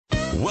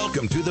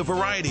Welcome to the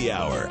Variety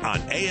Hour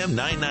on AM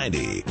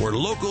 990, where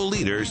local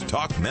leaders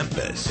talk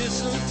Memphis.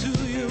 Listen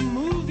to you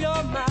move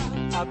your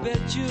mouth. I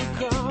bet you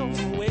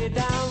come way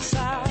down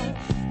south.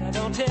 Now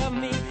don't tell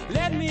me,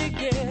 let me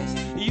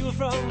guess, you're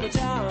from the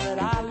town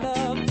that I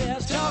love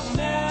best. Talk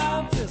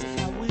Memphis,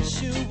 I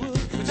wish you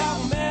would.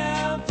 Talk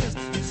Memphis,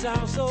 you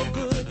sound so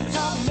good.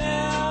 Talk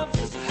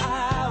Memphis,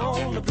 high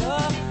on the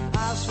bluff.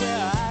 I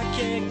swear I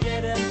can't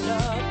get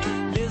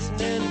enough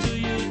listening to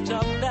you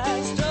talk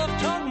that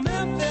stuff. Talk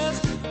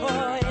Memphis,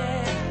 oh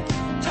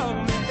yeah, talk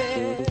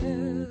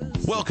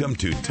Memphis. Welcome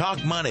to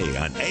Talk Money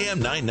on AM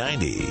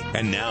 990.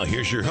 And now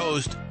here's your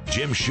host,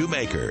 Jim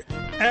Shoemaker.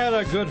 And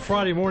a good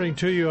Friday morning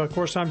to you. Of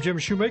course, I'm Jim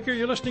Shoemaker.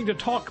 You're listening to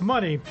Talk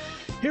Money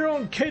here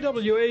on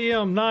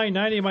KWAM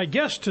 990. My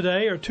guests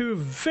today are two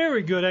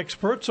very good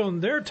experts on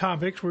their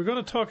topics. We're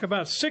going to talk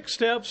about 6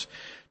 steps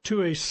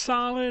to a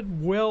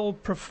solid,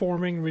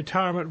 well-performing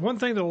retirement. One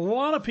thing that a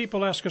lot of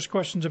people ask us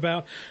questions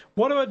about,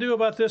 what do I do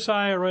about this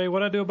IRA? What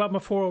do I do about my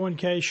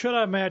 401k? Should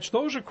I match?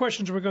 Those are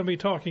questions we're going to be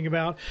talking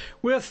about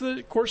with,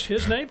 of course,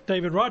 his name,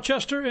 David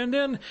Rochester. And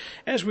then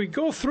as we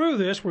go through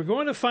this, we're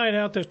going to find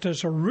out that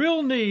there's a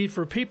real need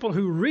for people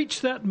who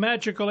reach that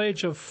magical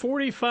age of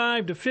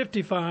 45 to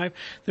 55.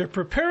 They're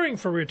preparing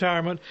for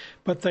retirement,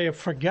 but they have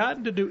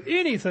forgotten to do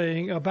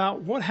anything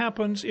about what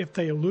happens if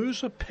they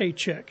lose a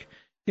paycheck,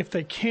 if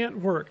they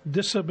can't work,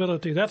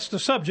 disability. That's the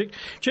subject.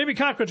 Jamie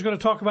Cochran's going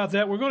to talk about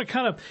that. We're going to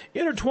kind of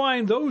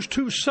intertwine those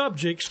two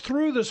subjects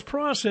through this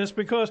process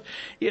because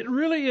it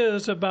really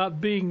is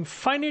about being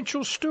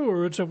financial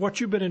stewards of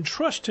what you've been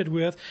entrusted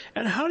with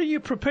and how do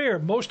you prepare.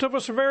 Most of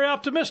us are very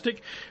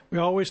optimistic. We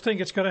always think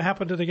it's going to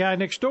happen to the guy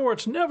next door.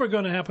 It's never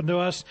going to happen to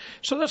us.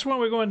 So that's why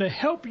we're going to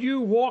help you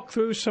walk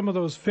through some of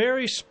those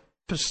very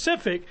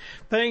specific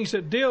things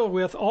that deal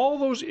with all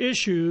those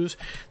issues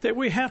that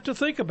we have to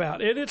think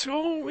about. And it's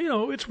all,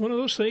 it's one of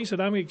those things that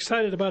I'm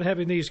excited about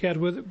having these guys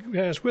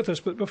with us.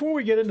 But before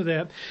we get into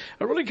that,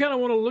 I really kind of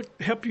want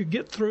to help you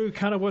get through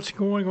kind of what's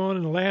going on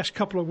in the last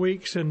couple of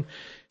weeks and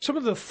some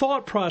of the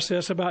thought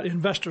process about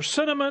investor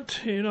sentiment.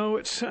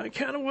 It's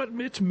kind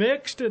of it's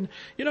mixed. And,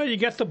 you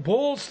get the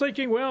bulls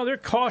thinking, well, they're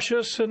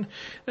cautious and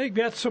they've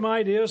got some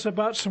ideas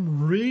about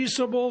some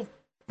reasonable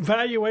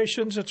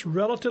valuations, it's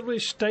relatively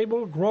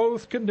stable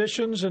growth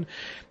conditions, and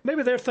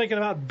maybe they're thinking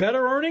about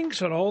better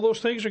earnings, and all those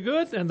things are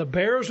good. And the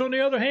bears, on the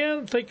other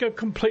hand, think of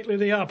completely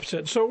the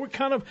opposite. So we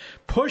kind of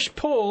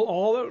push-pull,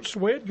 all that's the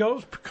way it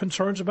goes.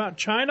 Concerns about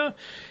China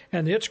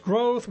and its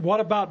growth. What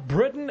about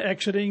Britain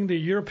exiting the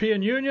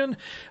European Union?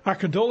 Our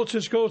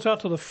condolences goes out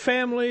to the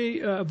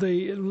family of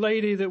the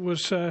lady that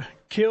was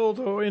killed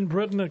in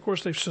Britain. Of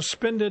course, they've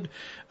suspended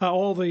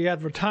all the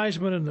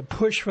advertisement and the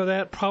push for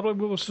that.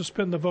 Probably will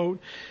suspend the vote.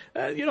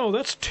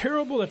 That's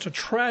terrible. That's a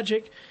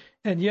tragic.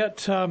 And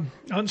yet,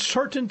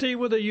 uncertainty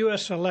with the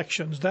U.S.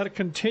 elections, that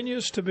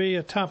continues to be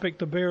a topic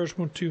the bears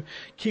want to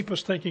keep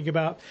us thinking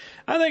about.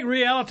 I think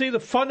reality, the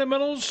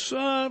fundamentals,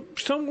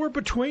 somewhere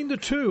between the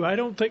two. I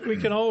don't think we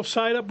can all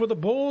side up with the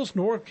bulls,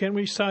 nor can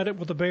we side up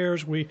with the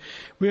bears. We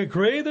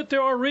agree that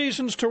there are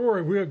reasons to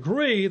worry. We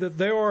agree that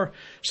there are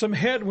some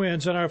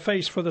headwinds in our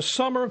face for the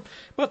summer,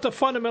 but the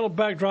fundamental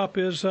backdrop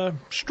is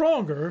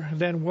stronger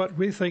than what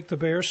we think the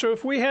bears. So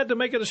if we had to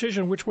make a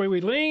decision which way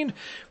we leaned,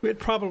 we'd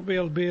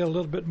probably be a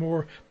little bit more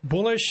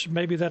bullish.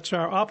 Maybe that's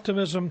our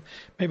optimism.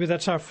 Maybe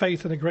that's our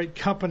faith in the great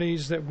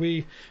companies that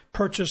we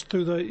purchased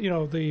through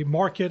the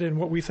market and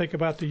what we think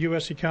about the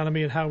U.S.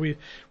 economy and how we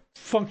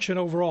function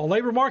overall.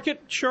 Labor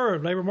market, sure.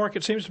 Labor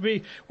market seems to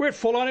be, we're at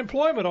full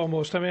unemployment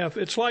almost. I mean,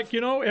 it's like,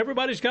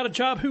 everybody's got a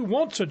job who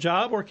wants a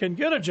job or can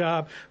get a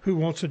job who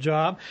wants a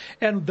job.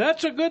 And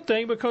that's a good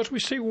thing because we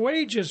see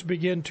wages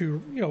begin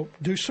to,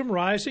 do some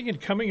rising and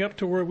coming up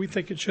to where we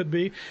think it should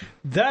be.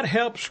 That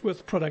helps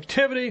with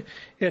productivity.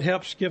 It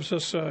helps, gives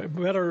us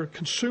better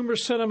consumer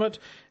sentiment.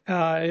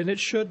 And it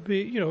should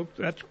be,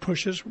 that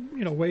pushes,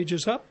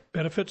 wages up,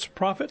 benefits,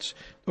 profits,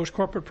 those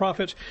corporate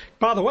profits.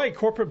 By the way,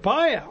 corporate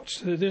buyouts,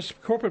 this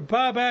corporate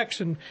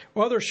buybacks and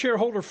other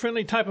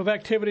shareholder-friendly type of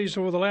activities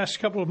over the last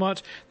couple of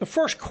months. The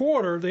first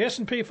quarter, the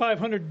S&P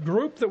 500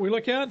 group that we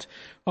look at,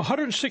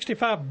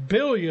 $165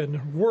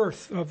 billion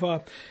worth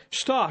of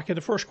stock in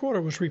the first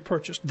quarter was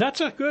repurchased. That's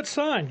a good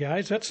sign,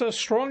 guys. That's the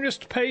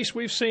strongest pace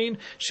we've seen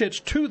since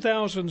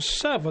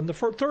 2007, the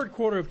third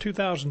quarter of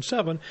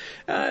 2007.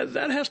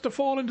 That has to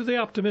fall into the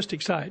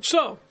optimistic side.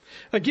 So,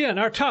 again,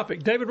 our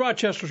topic, David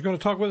Rochester is going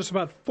to talk with us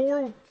about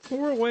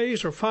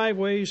 5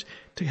 ways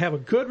to have a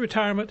good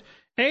retirement,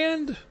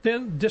 and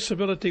then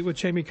disability with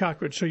Jamie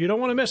Cochran. So you don't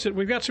want to miss it.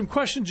 We've got some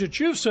questions that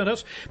you've sent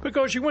us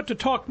because you went to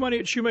Talk Money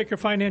at Shoemaker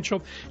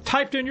Financial,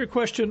 typed in your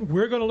question.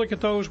 We're going to look at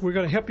those. We're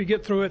going to help you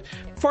get through it.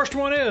 First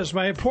one is,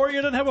 my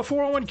employer doesn't have a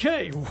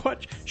 401k.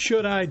 What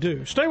should I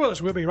do? Stay with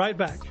us. We'll be right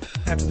back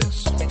after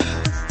this.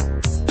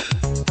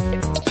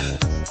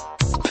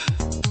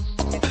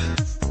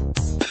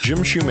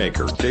 Jim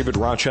Shoemaker, David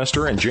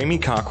Rochester, and Jamie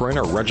Cochran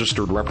are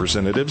registered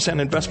representatives and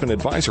investment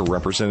advisor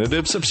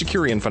representatives of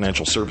Securian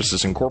Financial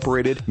Services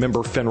Incorporated, member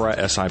FINRA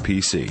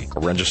SIPC, a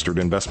registered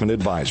investment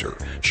advisor.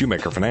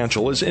 Shoemaker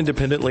Financial is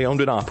independently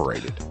owned and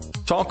operated.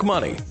 Talk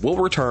Money. We'll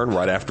return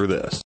right after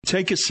this.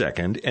 Take a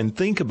second and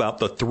think about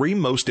the 3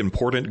 most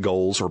important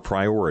goals or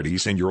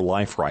priorities in your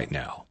life right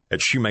now.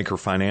 At Shoemaker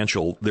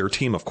Financial, their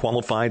team of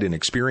qualified and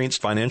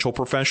experienced financial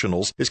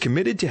professionals is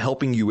committed to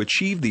helping you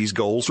achieve these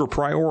goals or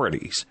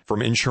priorities.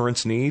 From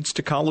insurance needs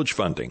to college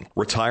funding,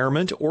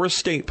 retirement, or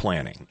estate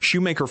planning,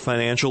 Shoemaker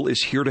Financial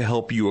is here to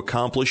help you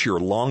accomplish your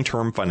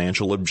long-term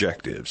financial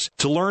objectives.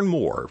 To learn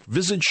more,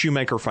 visit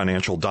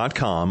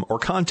shoemakerfinancial.com or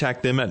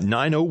contact them at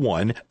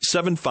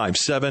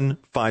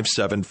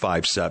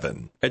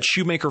 901-757-5757. At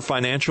Shoemaker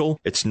Financial,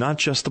 it's not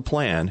just the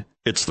plan,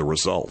 it's the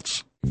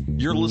results.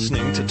 You're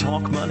listening to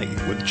Talk Money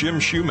with Jim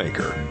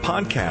Shoemaker.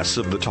 Podcasts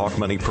of the Talk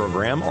Money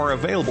program are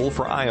available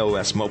for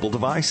iOS mobile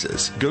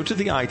devices. Go to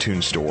the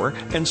iTunes Store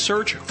and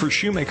search for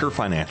Shoemaker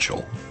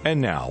Financial. And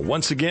now,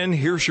 once again,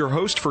 here's your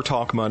host for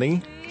Talk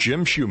Money,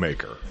 Jim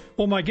Shoemaker.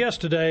 Well, my guests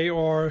today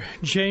are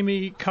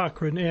Jamie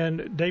Cochran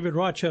and David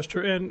Rochester,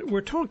 and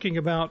we're talking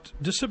about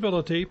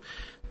disability,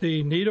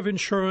 the need of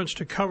insurance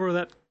to cover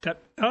that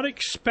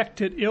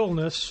unexpected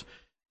illness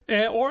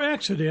or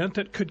accident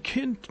that could,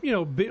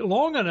 be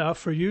long enough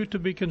for you to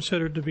be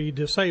considered to be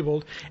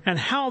disabled, and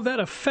how that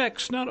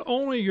affects not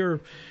only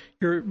your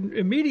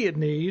immediate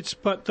needs,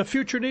 but the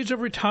future needs of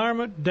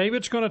retirement.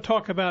 David's going to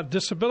talk about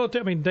disability.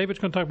 David's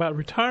going to talk about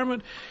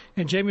retirement,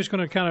 and Jamie's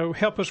going to kind of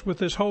help us with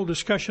this whole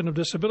discussion of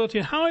disability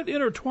and how it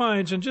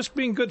intertwines and just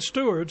being good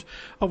stewards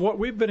of what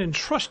we've been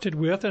entrusted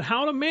with and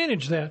how to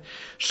manage that.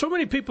 So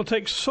many people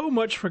take so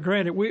much for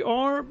granted. We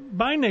are,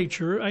 by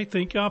nature, I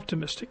think,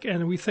 optimistic,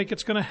 and we think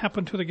it's going to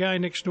happen to the guy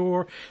next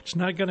door. It's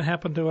not going to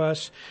happen to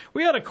us.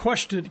 We had a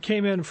question that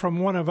came in from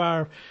one of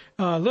our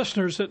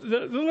listeners that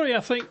literally,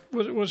 I think,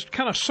 was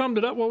kind of summed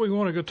it up what we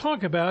want to go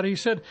talk about. He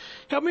said,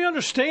 help me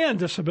understand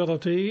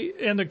disability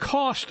and the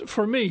cost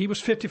for me. He was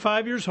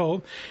 55 years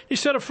old. He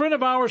said, a friend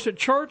of ours at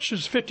church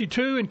is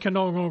 52 and can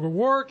no longer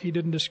work. He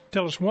didn't just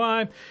tell us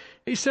why.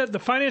 He said the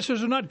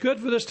finances are not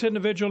good for this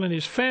individual and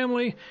his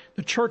family.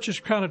 The church is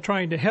kind of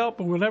trying to help,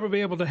 but we'll never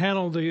be able to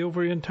handle the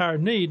entire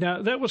need.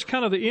 Now, that was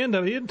kind of the end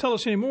of it. He didn't tell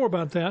us any more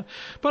about that.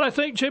 But I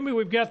think, Jimmy,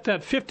 we've got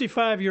that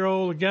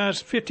 55-year-old, the guy's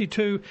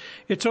 52.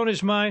 It's on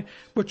his mind.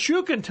 But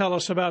you can tell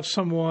us about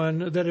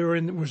someone that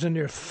was in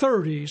their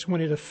 30s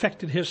when it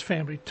affected his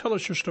family. Tell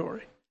us your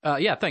story.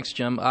 Yeah, thanks,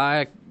 Jim.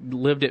 I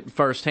lived it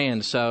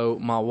firsthand. So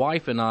my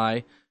wife and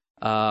I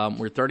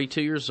were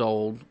 32 years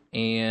old,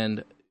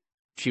 and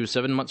she was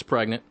 7 months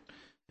pregnant.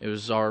 It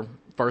was our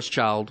first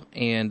child,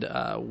 and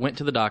went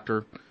to the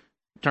doctor.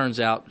 Turns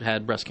out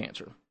had breast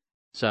cancer.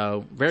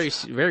 So very,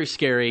 very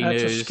scary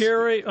news. That's a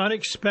scary,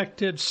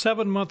 unexpected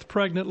 7-month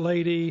pregnant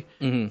lady.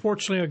 Mm-hmm.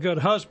 Fortunately, a good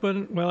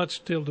husband. Well, it's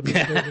still to be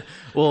debated.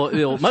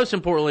 Well, most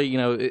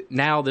importantly,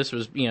 now this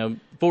was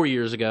 4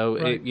 years ago.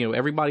 Right.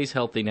 Everybody's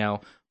healthy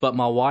now. But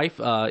my wife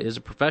is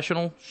a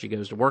professional. She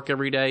goes to work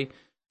every day.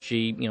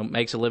 She,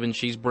 makes a living.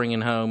 She's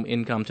bringing home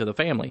income to the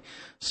family.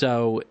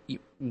 So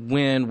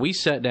when we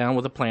sat down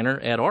with a planner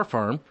at our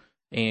firm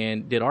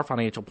and did our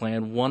financial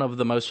plan, one of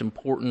the most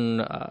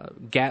important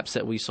gaps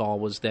that we saw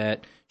was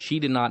that she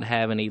did not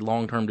have any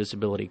long-term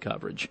disability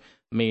coverage,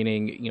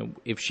 meaning,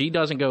 if she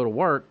doesn't go to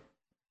work,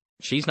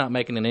 she's not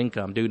making an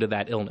income due to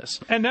that illness.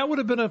 And that would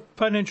have been a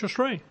financial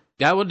strain.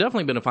 That would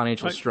definitely have been a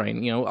financial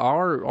strain.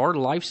 Our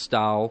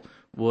lifestyle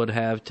would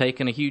have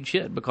taken a huge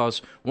hit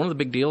because one of the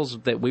big deals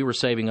that we were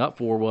saving up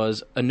for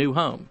was a new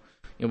home.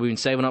 We've been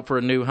saving up for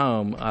a new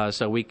home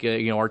so we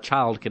could, our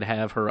child could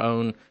have her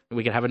own,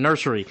 we could have a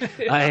nursery,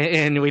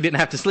 and we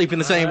didn't have to sleep in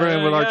the same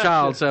room with our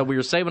child. So we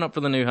were saving up for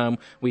the new home.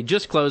 We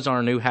just closed on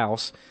our new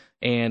house,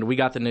 and we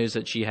got the news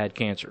that she had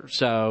cancer.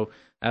 So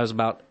that was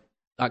about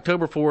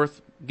October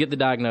 4th, get the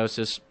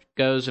diagnosis,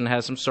 goes and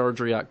has some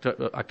surgery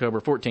October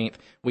 14th.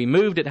 We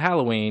moved at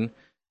Halloween.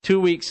 2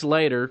 weeks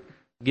later,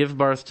 give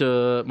birth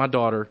to my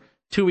daughter.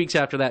 2 weeks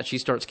after that, she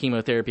starts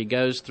chemotherapy,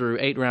 goes through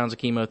 8 rounds of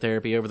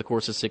chemotherapy over the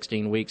course of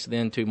 16 weeks,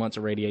 then 2 months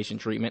of radiation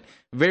treatment.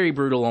 Very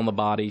brutal on the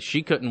body.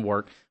 She couldn't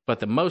work. But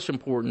the most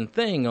important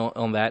thing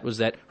on that was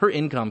that her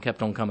income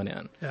kept on coming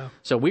in. Yeah.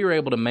 So we were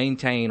able to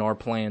maintain our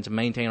plans and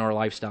maintain our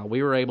lifestyle.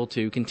 We were able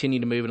to continue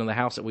to move into the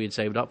house that we had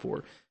saved up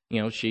for.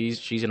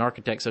 She's an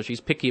architect, so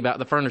she's picky about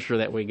the furniture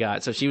that we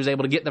got. So she was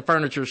able to get the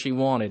furniture she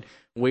wanted.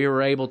 We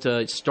were able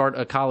to start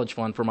a college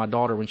fund for my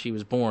daughter when she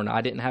was born.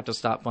 I didn't have to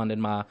stop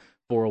funding my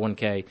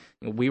 401k.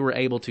 We were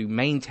able to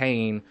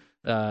maintain,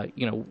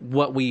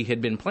 what we had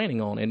been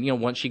planning on.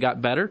 And, once she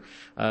got better,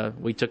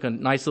 we took a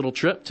nice little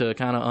trip to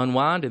kind of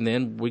unwind, and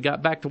then we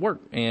got back to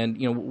work.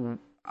 And,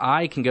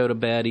 I can go to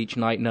bed each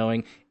night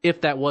knowing if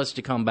that was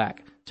to come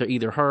back to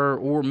either her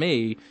or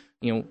me,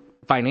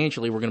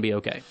 financially, we're going to be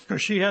okay.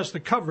 Because she has the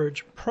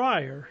coverage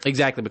prior.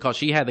 Exactly, because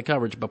she had the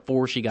coverage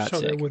before she got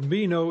sick. So there would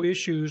be no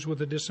issues with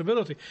the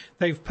disability.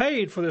 They've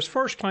paid for this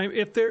first claim.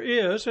 If there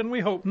is, and we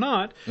hope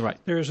not, right,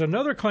 there's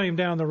another claim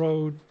down the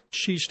road,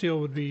 she still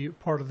would be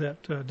part of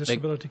that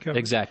disability coverage.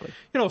 Exactly.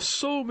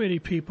 So many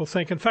people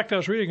think. In fact, I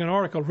was reading an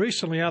article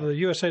recently out of the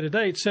USA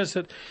Today. It says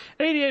that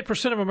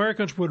 88% of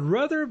Americans would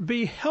rather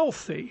be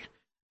healthy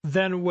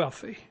than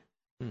wealthy.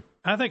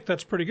 I think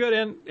that's pretty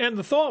good. And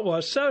the thought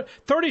was,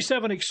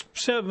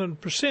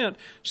 37%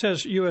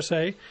 says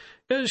USA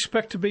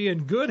expect to be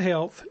in good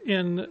health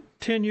in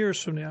 10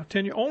 years from now.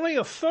 Only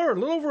a third, a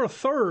little over a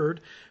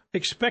third,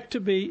 expect to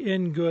be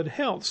in good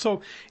health.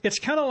 So it's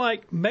kind of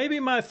like maybe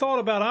my thought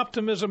about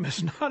optimism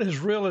is not as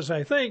real as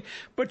I think,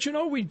 but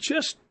we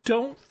just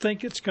don't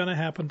think it's going to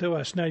happen to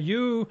us. Now,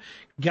 you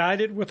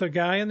guided with a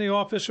guy in the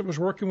office that was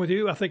working with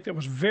you. I think that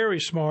was very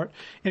smart.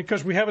 And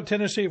because we have a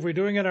tendency, if we're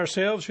doing it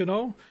ourselves,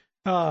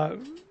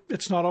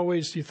 it's not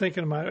always you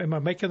thinking, am I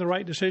making the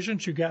right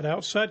decisions? You got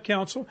outside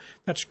counsel.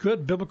 That's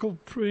good. Biblical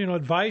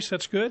advice.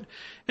 That's good.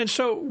 And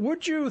so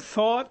would you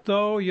thought,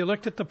 though, you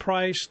looked at the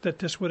price, that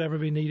this would ever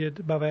be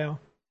needed by Val?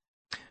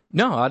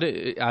 No,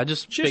 I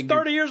just She's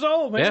 30 years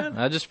old, man.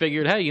 Yeah, I just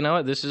figured, hey, you know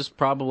what? This is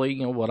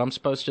probably what I'm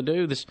supposed to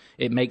do.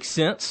 It makes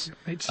sense. It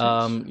made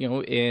sense.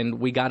 And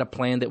we got a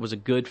plan that was a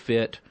good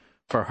fit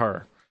for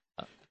her.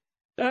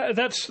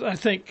 That's, I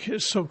think,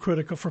 is so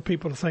critical for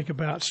people to think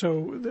about.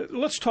 So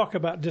let's talk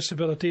about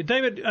disability.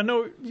 David, I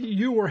know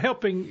you were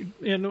helping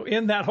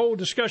in that whole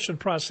discussion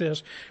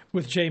process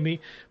with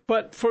Jamie,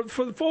 but for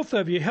the both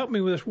of you, help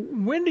me with this.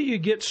 When do you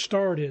get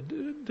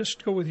started?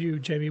 Just go with you,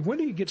 Jamie. When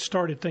do you get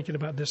started thinking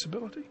about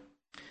disability?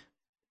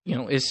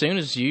 As soon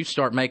as you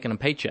start making a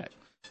paycheck,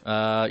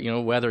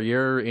 whether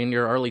you're in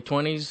your early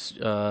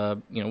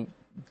 20s,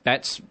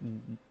 that's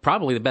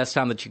probably the best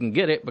time that you can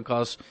get it,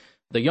 because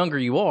the younger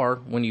you are,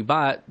 when you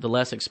buy it, the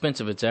less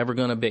expensive it's ever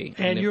going to be.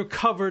 And you're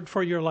covered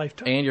for your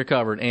lifetime. And you're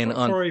covered.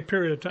 For a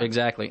period of time.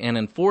 Exactly. And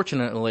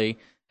unfortunately,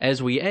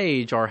 as we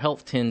age, our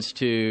health tends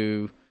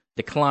to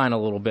decline a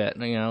little bit.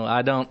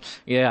 I don't.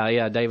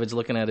 Yeah. David's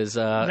looking at his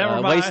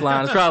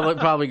waistline. It's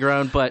probably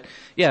grown. But,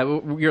 yeah,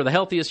 you're the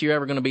healthiest you're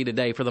ever going to be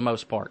today for the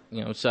most part.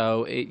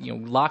 So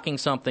locking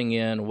something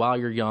in while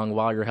you're young,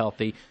 while you're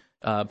healthy,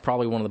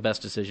 probably one of the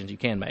best decisions you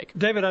can make.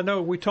 David, I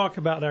know we talk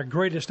about our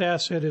greatest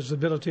asset is the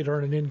ability to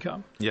earn an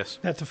income. Yes.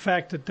 That's the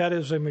fact that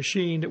is a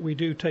machine that we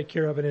do take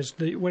care of.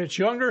 And when it's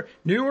younger,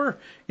 newer,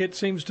 it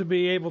seems to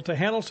be able to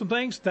handle some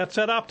things. That's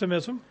that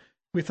optimism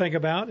we think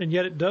about, and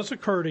yet it does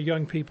occur to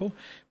young people.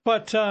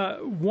 But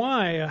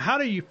why? How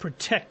do you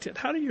protect it?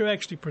 How do you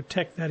actually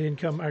protect that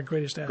income, our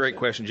greatest asset? Great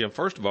question, Jim.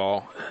 First of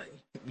all,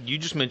 you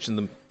just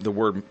mentioned the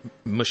word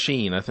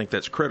machine. I think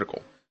that's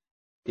critical.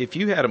 If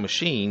you had a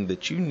machine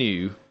that you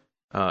knew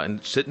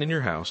and sitting in your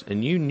house,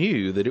 and you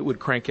knew that it would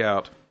crank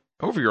out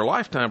over your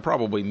lifetime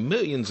probably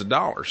millions of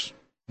dollars,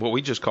 what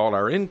we just called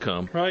our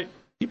income, right?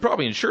 You'd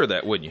probably insure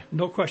that, wouldn't you?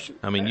 No question.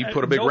 I mean, you'd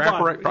put a big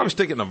wrapper, probably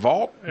stick it in a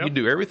vault. Yep. You'd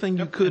do everything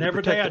you could and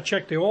every to protect day it. I'd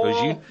check the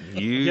oil,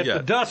 get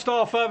the dust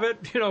off of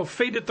it,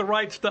 feed it the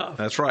right stuff.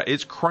 That's right.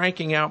 It's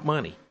cranking out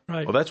money.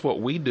 Right. Well, that's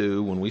what we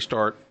do when we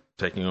start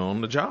taking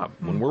on the job.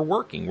 When we're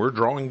working, we're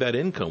drawing that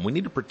income. We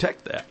need to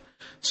protect that.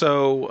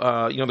 So,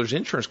 there's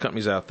insurance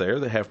companies out there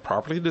that have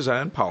properly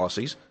designed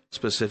policies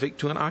specific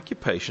to an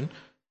occupation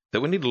that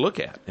we need to look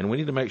at, and we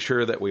need to make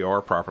sure that we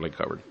are properly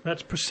covered.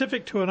 That's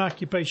specific to an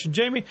occupation.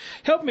 Jamie,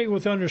 help me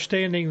with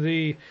understanding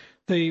the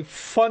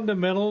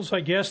fundamentals,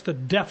 I guess, the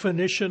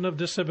definition of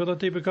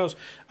disability, because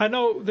I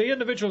know the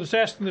individual that's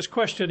asking this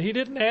question, he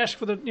didn't ask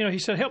for he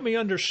said, help me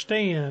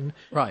understand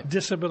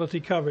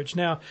disability coverage.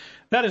 Now,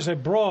 that is a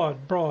broad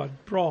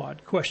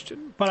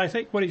question, but I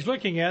think what he's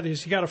looking at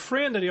is he got a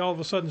friend that he all of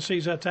a sudden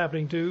sees that's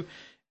happening to,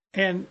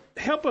 and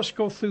help us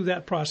go through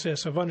that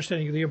process of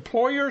understanding. The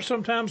employer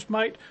sometimes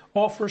might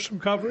offer some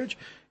coverage,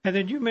 and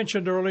then you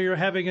mentioned earlier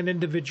having an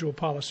individual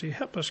policy.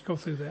 Help us go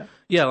through that.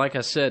 Yeah, like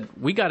I said,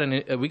 we got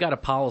a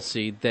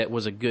policy that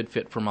was a good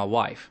fit for my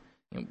wife.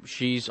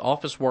 She's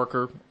office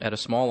worker at a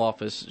small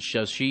office,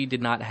 so she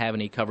did not have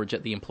any coverage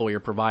that the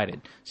employer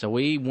provided. So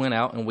we went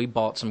out and we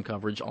bought some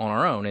coverage on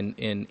our own,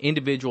 an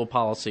individual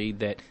policy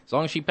that as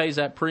long as she pays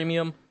that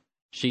premium,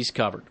 she's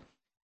covered.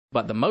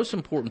 But the most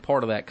important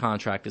part of that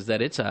contract is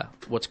that it's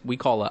what we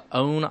call an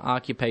own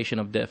occupation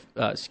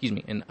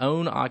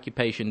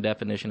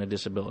definition of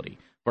disability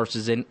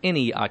versus an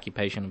any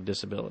occupation of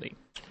disability.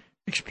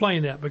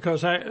 Explain that,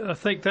 because I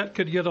think that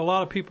could get a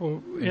lot of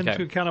people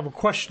into kind of a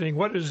questioning.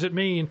 What does it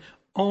mean,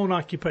 own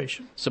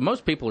occupation? So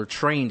most people are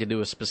trained to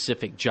do a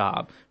specific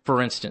job.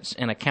 For instance,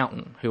 an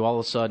accountant who all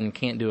of a sudden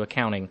can't do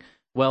accounting.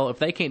 Well, if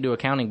they can't do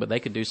accounting but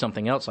they could do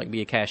something else like be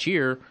a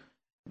cashier,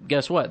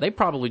 guess what? They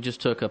probably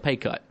just took a pay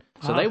cut.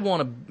 So they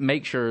want to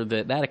make sure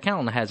that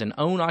accountant has an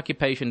own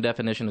occupation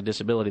definition of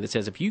disability that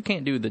says if you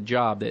can't do the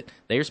job that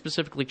they're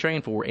specifically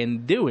trained for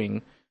in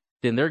doing,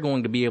 then they're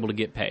going to be able to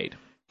get paid.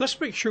 Let's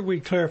make sure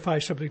we clarify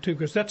something, too,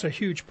 because that's a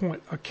huge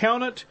point.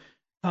 Accountant,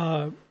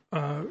 a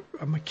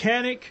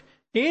mechanic,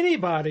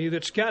 anybody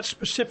that's got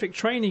specific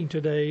training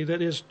today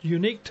that is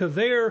unique to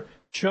their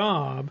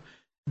job,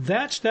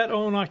 that's that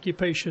own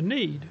occupation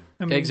need.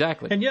 I mean,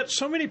 exactly. And yet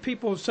so many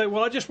people say,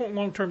 well, I just want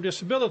long-term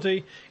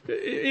disability,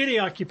 any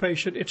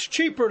occupation. It's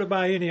cheaper to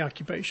buy any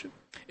occupation.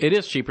 It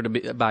is cheaper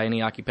to buy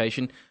any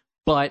occupation.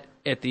 But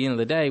at the end of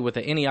the day, with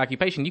any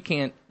occupation, you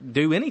can't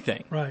do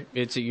anything. Right.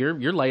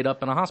 You're laid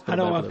up in a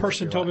hospital. I know a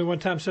person told me one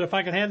time, said, if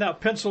I could hand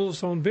out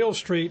pencils on Beale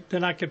Street,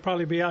 then I could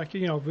probably be,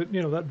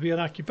 that'd be an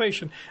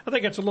occupation. I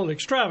think that's a little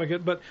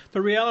extravagant, but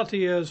the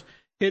reality is,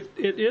 it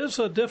is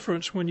a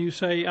difference when you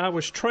say, I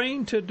was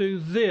trained to do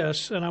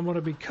this, and I'm going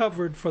to be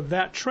covered for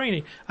that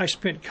training. I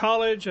spent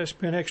college, I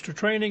spent extra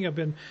training, I've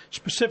been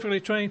specifically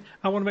trained.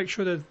 I want to make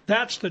sure that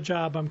that's the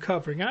job I'm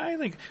covering. I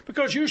think,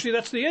 because usually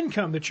that's the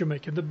income that you're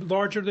making, the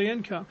larger the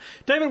income.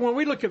 David, when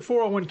we look at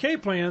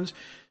 401k plans,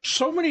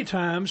 so many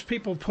times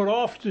people put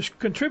off just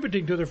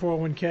contributing to their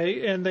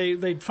 401k, and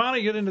they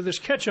finally get into this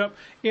catch-up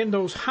in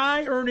those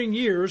high-earning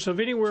years of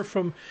anywhere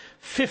from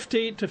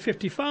 50 to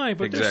 55.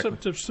 But Exactly.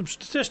 There's some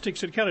statistics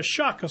that kind of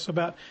shock us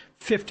about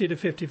 50 to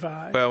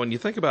 55. Well, when you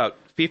think about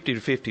 50 to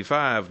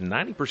 55,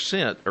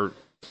 90% or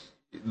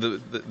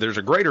there's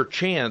a greater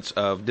chance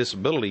of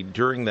disability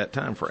during that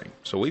time frame.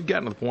 So we've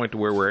gotten to the point to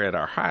where we're at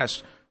our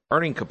highest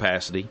earning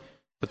capacity,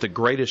 but the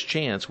greatest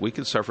chance we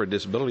could suffer a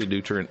disability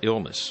due to an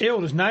illness.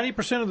 Illness,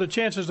 90% of the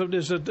chances of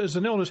is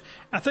an illness.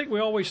 I think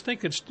we always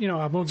think it's,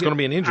 I'm going to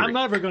be an injury. I'm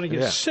never going to get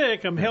Yeah.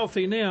 sick. I'm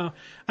healthy now.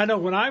 I know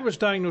when I was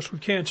diagnosed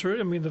with cancer,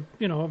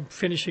 I'm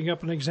finishing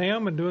up an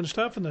exam and doing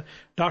stuff, and the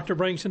doctor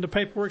brings in the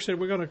paperwork, said,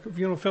 we're going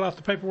to, fill out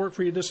the paperwork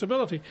for your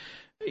disability.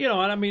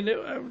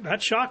 That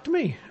shocked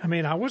me.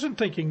 I wasn't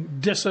thinking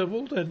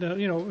disabled and,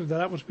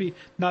 that I was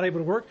not able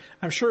to work.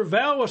 I'm sure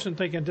Val wasn't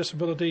thinking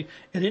disability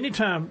at any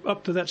time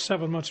up to that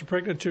 7 months of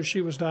pregnant until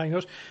she was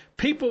diagnosed.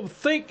 People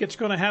think it's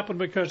going to happen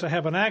because they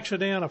have an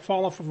accident, a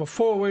fall off of a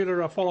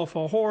four-wheeler, a fall off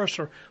of a horse,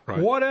 or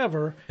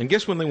whatever. And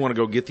guess when they want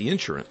to go get the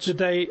insurance? The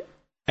day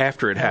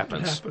after it after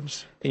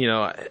happens. it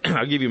happens.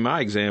 I'll give you my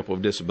example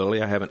of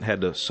disability. I haven't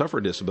had to suffer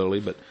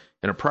disability, but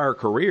in a prior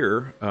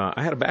career,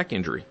 I had a back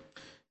injury.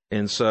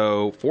 And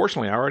so,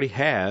 fortunately, I already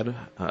had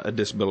a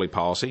disability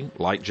policy.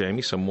 Like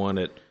Jamie, someone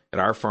at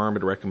our firm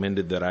had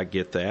recommended that I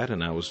get that,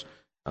 and I was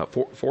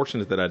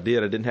fortunate that I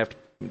did. I didn't have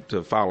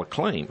to file a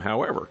claim.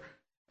 However,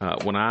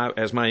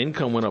 as my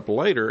income went up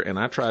later and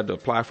I tried to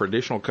apply for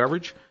additional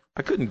coverage,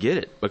 I couldn't get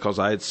it because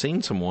I had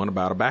seen someone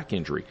about a back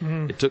injury.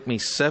 It took me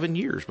 7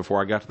 years before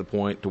I got to the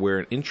point to where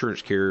an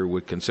insurance carrier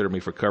would consider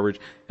me for coverage,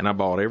 and I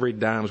bought every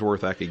dime's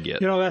worth I could get.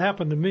 That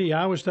happened to me.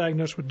 I was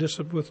diagnosed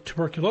with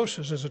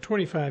tuberculosis as a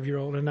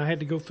 25-year-old, and I had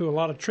to go through a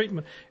lot of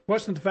treatment. It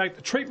wasn't the fact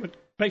the treatment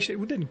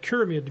basically didn't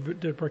cure me of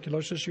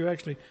tuberculosis. You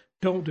actually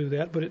don't do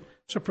that, but it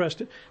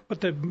suppressed it.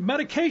 But the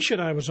medication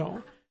I was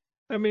on,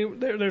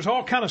 there's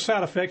all kind of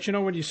side effects.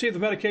 When you see the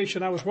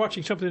medication, I was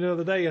watching something the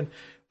other day, and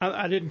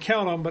I didn't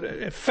count them, but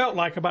it felt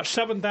like about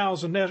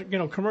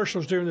 7,000,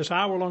 commercials during this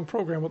hour-long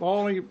program with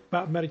all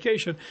about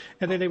medication.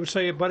 And then they would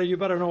say, buddy, you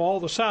better know all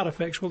the side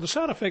effects. Well, the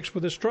side effects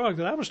with this drug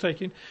that I was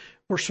taking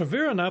were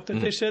severe enough that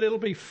they said it'll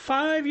be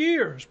 5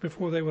 years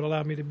before they would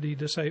allow me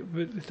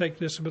to take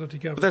disability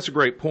coverage. But that's a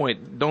great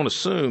point. Don't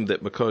assume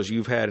that because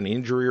you've had an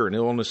injury or an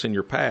illness in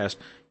your past,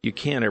 you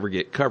can't ever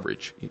get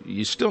coverage.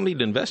 You still need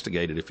to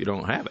investigate it if you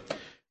don't have it.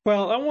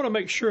 Well, I want to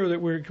make sure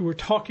that we're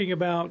talking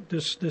about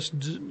this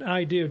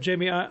idea of,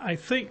 Jamie, I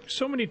think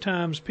so many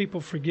times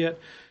people forget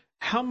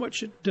how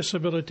much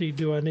disability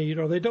do I need,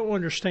 or they don't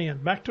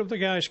understand. Back to the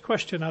guy's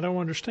question, I don't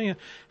understand.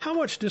 How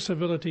much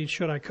disability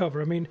should I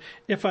cover?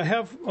 If I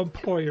have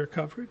employer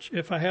coverage,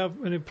 if I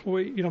have an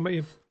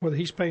employee, whether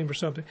he's paying for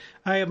something,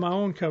 I have my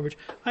own coverage,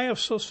 I have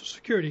Social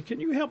Security. Can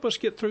you help us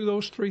get through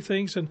those three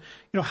things? And,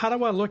 how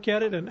do I look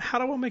at it, and how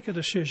do I make a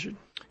decision?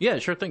 Yeah,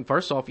 sure thing.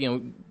 First off,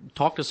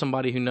 talk to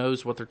somebody who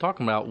knows what they're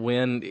talking about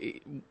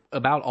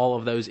about all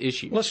of those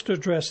issues. Let's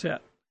address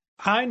that.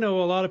 I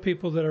know a lot of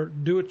people that are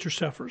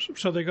do-it-yourselfers,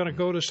 so they're going to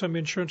go to some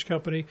insurance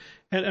company,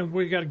 and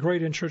we've got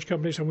great insurance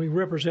companies, and we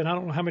represent, I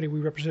don't know how many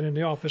we represent in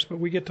the office, but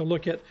we get to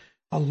look at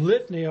a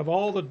litany of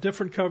all the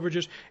different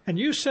coverages. And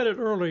you said it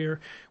earlier,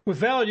 with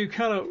Val, you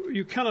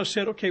kind of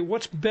said, okay,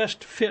 what's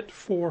best fit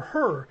for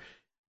her?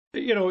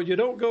 You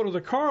don't go to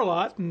the car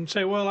lot and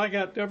say, well, I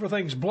got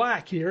everything's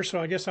black here, so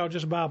I guess I'll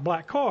just buy a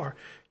black car.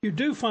 You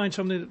do find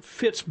something that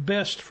fits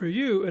best for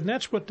you, and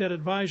that's what that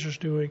advisor's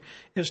doing,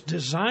 is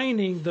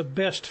designing the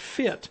best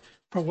fit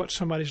for what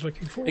somebody's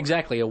looking for.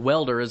 Exactly. A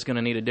welder is going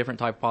to need a different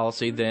type of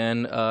policy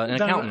than an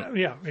accountant.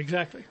 Yeah,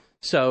 exactly.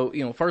 So,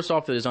 first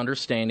off is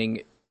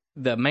understanding.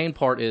 The main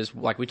part is,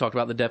 like we talked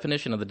about, the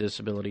definition of the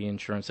disability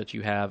insurance that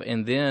you have,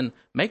 and then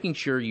making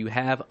sure you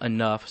have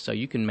enough so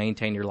you can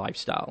maintain your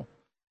lifestyle.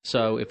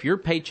 So if your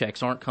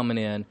paychecks aren't coming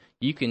in,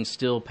 you can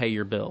still pay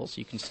your bills.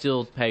 You can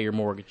still pay your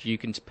mortgage. You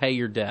can pay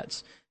your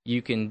debts.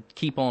 You can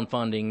keep on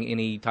funding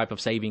any type of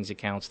savings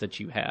accounts that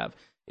you have.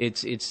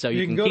 It's so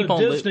you can go keep to on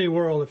Disney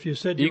World if you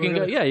said you can were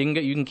go. Yeah,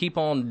 you can keep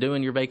on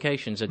doing your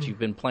vacations that you've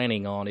been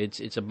planning on.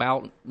 It's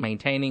about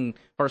maintaining,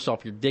 first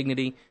off, your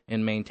dignity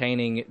and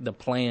maintaining the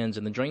plans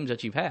and the dreams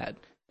that you've had.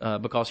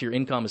 Because your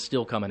income is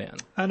still coming in.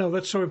 I know,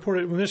 that's so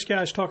important. When this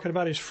guy's talking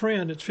about his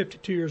friend that's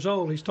 52 years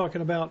old, he's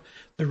talking about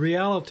the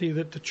reality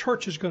that the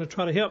church is going to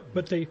try to help,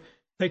 but they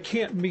they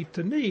can't meet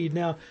the need.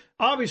 Now,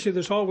 obviously,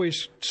 there's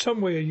always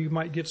some way you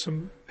might get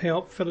some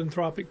help.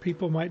 Philanthropic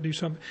people might do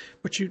something,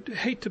 but you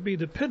hate to be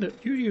dependent.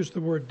 You use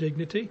the word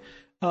dignity,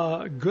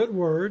 good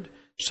word.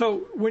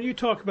 So when you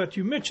talk about,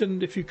 you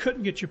mentioned if you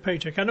couldn't get your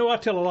paycheck. I know I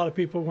tell a lot of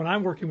people when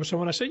I'm working with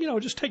someone, I say,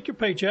 just take your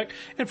paycheck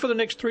and for the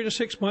next 3 to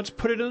 6 months,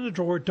 put it in the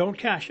drawer, don't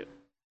cash it.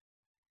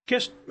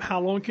 Guess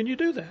how long can you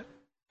do that?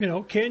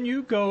 Can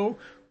you go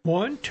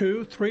 1,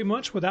 2, 3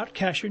 months without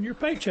cashing your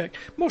paycheck?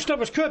 Most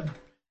of us couldn't.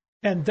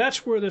 And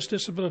that's where this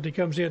disability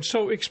comes in.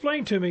 So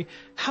explain to me,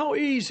 how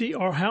easy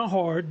or how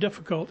hard,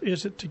 difficult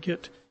is it to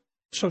get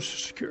Social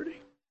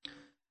Security?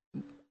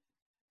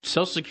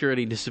 Social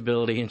Security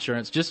disability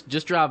insurance.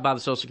 Just drive by the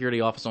Social Security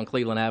office on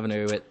Cleveland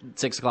Avenue at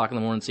 6 o'clock in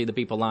the morning and see the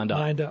people lined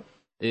up.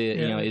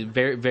 It's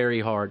very,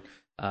 very hard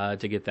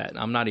to get that.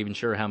 I'm not even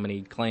sure how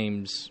many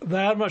claims.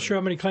 I'm not sure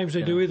how many claims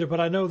they do either, but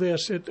I know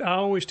this. I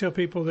always tell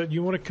people that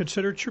you want to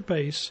consider it your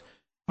base,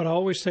 but I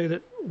always say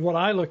that what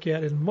I look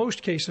at in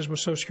most cases with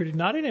Social Security,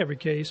 not in every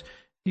case,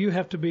 you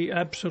have to be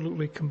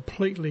absolutely,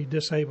 completely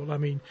disabled. I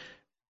mean,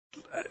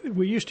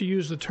 we used to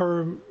use the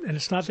term, and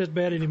it's not that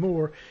bad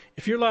anymore,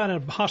 if you're lying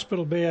in a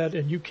hospital bed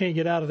and you can't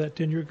get out of that,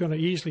 then you're going to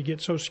easily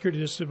get Social Security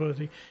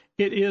disability.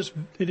 It is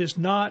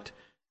not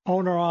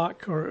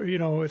ONEROC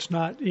or, it's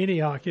not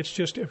ENEOC. It's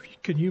just,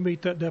 can you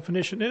meet that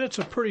definition? And it's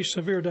a pretty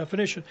severe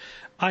definition.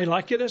 I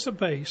like it as a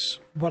base,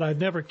 but I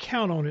never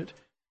count on it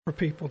for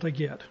people to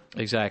get.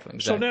 Exactly.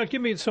 So now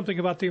give me something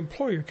about the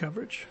employer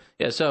coverage.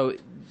 Yeah, so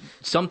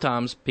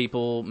sometimes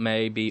people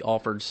may be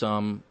offered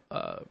some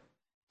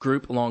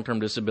group long-term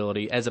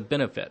disability as a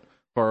benefit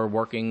for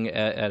working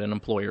at an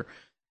employer.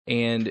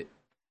 And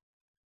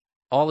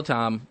all the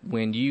time,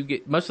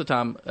 most of the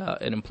time,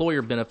 an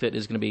employer benefit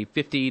is going to be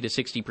 50 to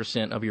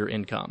 60% of your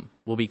income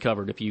will be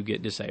covered if you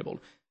get disabled.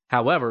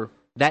 However,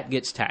 that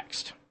gets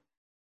taxed.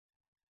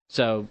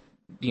 So,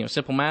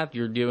 simple math,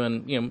 you're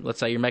doing, let's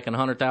say you're making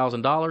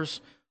 $100,000,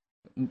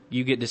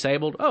 you get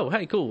disabled. Oh,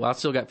 hey, cool, I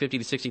still got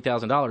 $50,000 to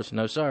 $60,000.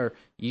 No, sir,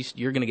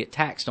 you're going to get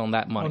taxed on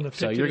that money.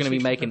 So you're going to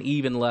be making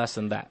even less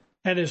than that.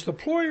 And is the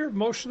employer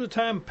most of the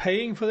time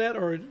paying for that,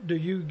 or do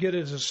you get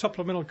it as a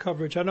supplemental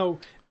coverage? I know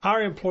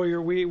our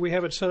employer, we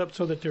have it set up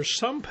so that there's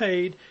some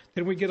paid,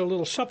 then we get a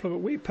little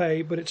supplement we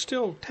pay, but it's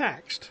still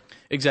taxed.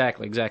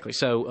 Exactly.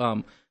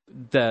 So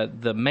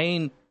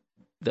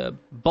the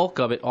bulk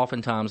of it,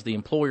 oftentimes, the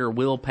employer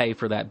will pay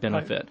for that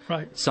benefit.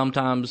 Right.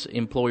 Sometimes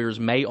employers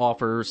may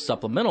offer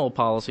supplemental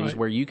policies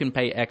where you can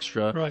pay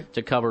extra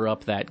to cover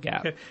up that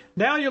gap. Okay.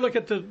 Now you look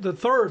at the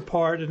third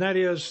part, and that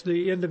is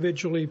the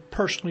individually,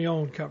 personally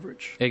owned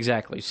coverage.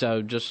 Exactly.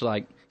 So just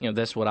like,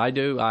 that's what I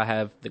do. I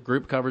have the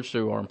group coverage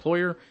through our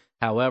employer.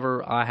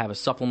 However, I have a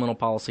supplemental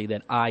policy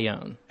that I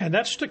own. And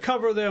that's to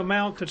cover the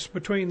amount that's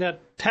between that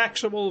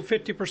taxable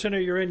 50%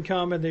 of your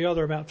income and the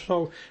other amount.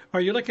 So are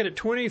you looking at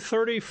 20,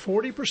 30,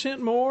 40%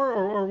 more,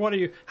 or what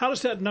how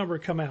does that number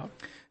come out?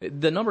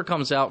 The number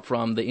comes out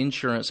from the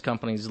insurance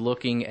companies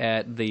looking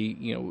at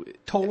the,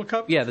 total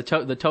coverage? Yeah,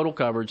 the total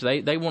coverage.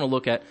 They want to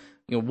look at,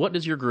 what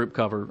does your group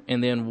cover,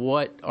 and then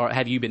what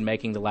have you been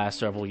making the last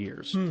several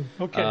years?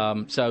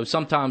 Okay. So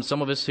sometimes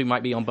some of us who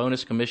might be on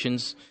bonus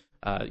commissions,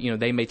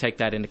 they may take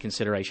that into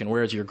consideration,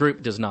 whereas your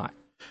group does not.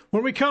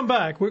 When we come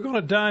back, we're going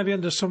to dive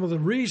into some of the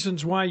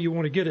reasons why you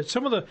want to get it.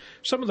 Some of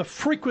the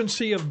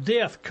frequency of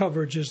death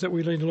coverages that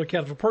we need to look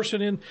at. If a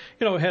person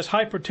has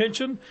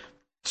hypertension,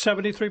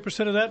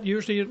 73% of that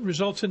usually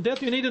results in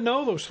death. You need to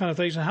know those kind of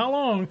things. And how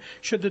long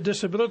should the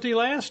disability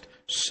last?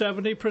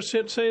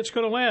 70% say it's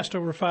going to last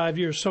over 5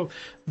 years. So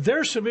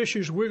there's some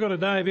issues we're going to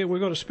dive in. We're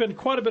going to spend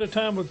quite a bit of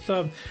time with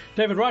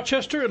David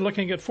Rochester and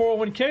looking at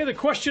 401k. The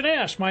question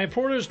asked, my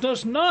employer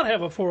does not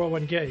have a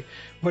 401k.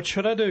 What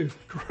should I do?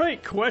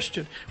 Great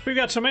question. We've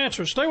got some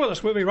answers. Stay with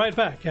us. We'll be right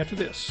back after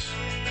this.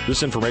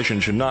 This information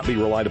should not be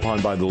relied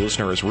upon by the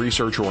listener as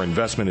research or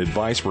investment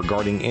advice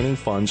regarding any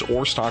funds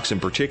or stocks in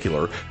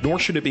particular, nor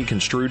should it be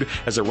construed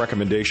as a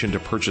recommendation to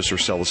purchase or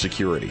sell a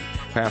security.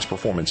 Past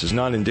performance is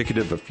not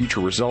indicative of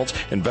future results.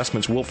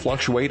 Investments will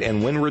fluctuate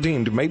and when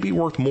redeemed may be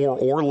worth more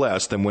or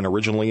less than when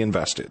originally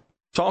invested.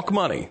 Talk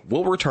Money.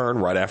 We'll return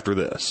right after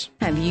this.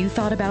 Have you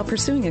thought about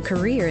pursuing a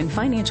career in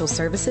financial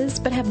services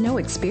but have no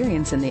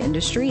experience in the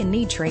industry and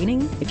need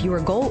training? If you are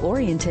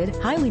goal-oriented,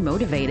 highly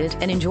motivated,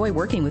 and enjoy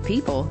working with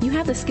people, you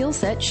have the skill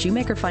set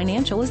Shoemaker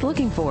Financial is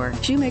looking for.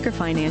 Shoemaker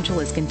Financial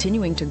is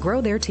continuing to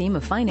grow their team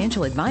of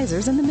financial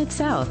advisors in the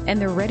Mid-South, and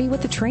they're ready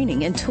with the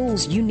training and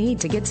tools you need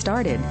to get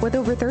started. With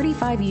over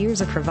 35 years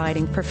of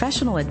providing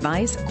professional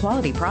advice,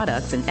 quality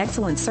products, and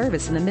excellent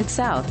service in the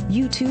Mid-South,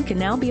 you too can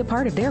now be a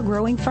part of their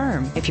growing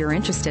firm. If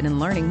you're interested in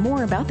learning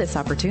more about this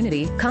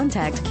opportunity,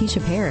 contact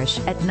Keisha Parrish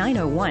at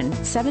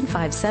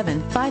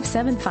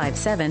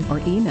 901-757-5757 or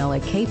email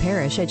at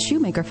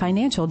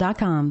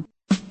kparrish@shoemakerfinancial.com.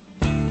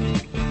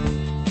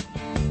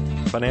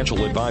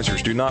 Financial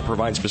advisors do not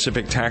provide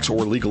specific tax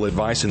or legal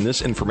advice, and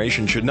this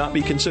information should not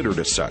be considered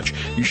as such.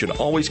 You should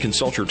always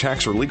consult your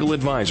tax or legal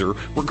advisor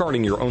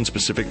regarding your own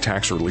specific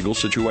tax or legal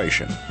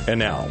situation. And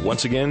now,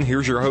 once again,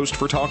 here's your host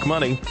for Talk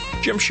Money,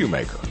 Jim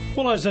Shoemaker.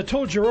 Well, as I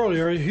told you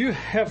earlier, if you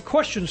have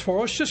questions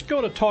for us, just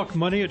go to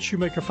talkmoney at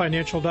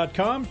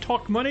shoemakerfinancial.com,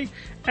 talkmoney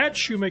at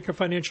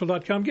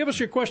shoemakerfinancial.com. Give us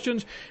your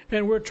questions,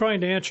 and we're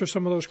trying to answer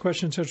some of those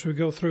questions as we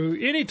go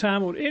through.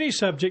 Anytime on any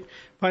subject,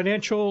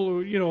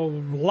 financial,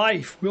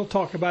 life, we'll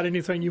talk about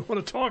anything you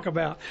want to talk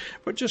about.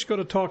 But just go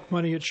to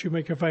talkmoney at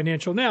Shoemaker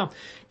Financial. Now,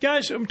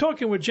 guys, I'm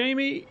talking with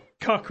Jamie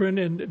Cochran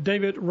and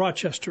David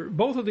Rochester.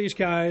 Both of these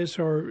guys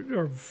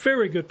are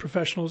very good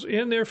professionals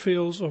in their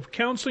fields of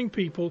counseling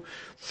people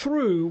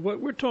through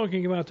what we're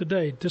talking about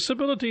today,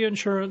 disability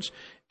insurance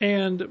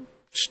and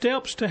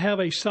steps to have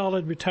a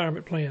solid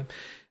retirement plan.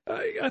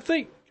 I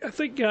think,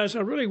 guys, I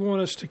really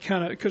want us to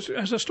kind of, because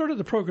as I started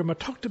the program, I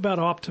talked about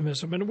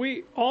optimism, and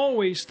we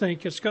always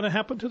think it's going to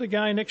happen to the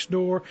guy next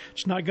door.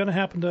 It's not going to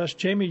happen to us.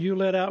 Jamie, you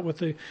led out with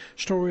the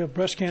story of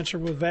breast cancer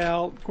with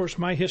Val. Of course,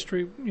 my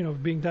history,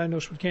 being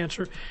diagnosed with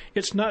cancer.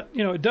 It's not,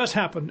 it does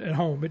happen at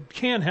home. It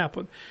can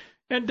happen.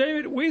 And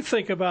David, we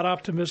think about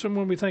optimism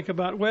when we think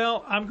about,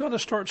 well, I'm going to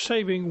start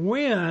saving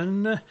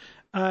when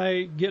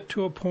I get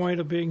to a point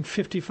of being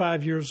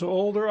 55 years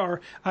older, or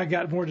I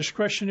got more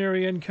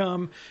discretionary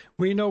income.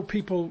 We know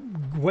people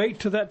wait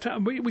to that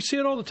time. We see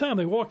it all the time.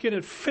 They walk in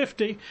at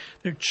 50.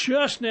 They're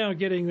just now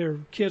getting their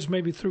kids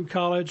maybe through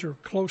college or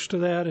close to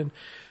that, and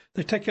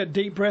they take that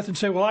deep breath and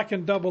say, well, I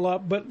can double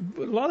up. But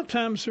a lot of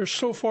times they're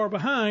so far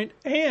behind,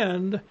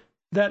 and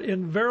that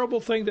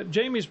invariable thing that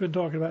Jamie's been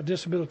talking about,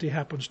 disability,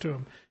 happens to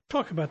them.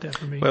 Talk about that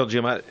for me. Well,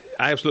 Jim, I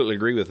absolutely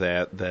agree with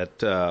that.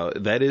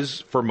 That is,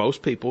 for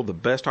most people, the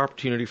best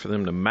opportunity for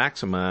them to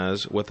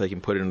maximize what they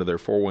can put into their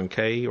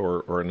 401k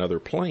or another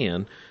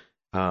plan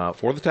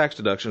for the tax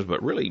deductions,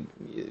 but really,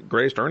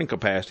 greatest earning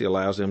capacity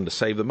allows them to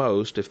save the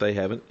most if they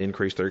haven't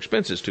increased their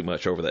expenses too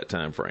much over that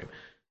time frame.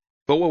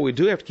 But what we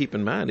do have to keep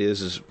in mind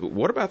is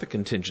what about the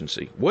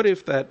contingency? What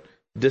if that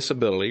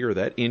disability or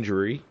that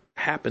injury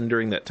happened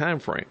during that time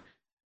frame?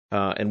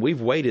 And we've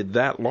waited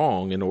that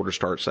long in order to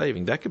start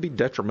saving. That could be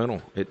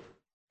detrimental.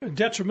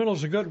 Detrimental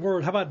is a good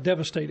word. How about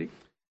devastating?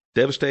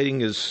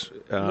 Devastating is...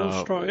 a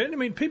little strong. I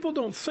mean, people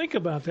don't think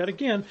about that.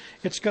 Again,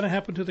 it's going to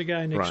happen to the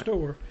guy next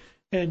door.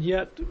 And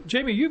yet,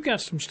 Jamie, you've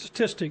got some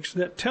statistics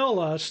that tell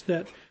us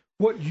that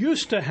what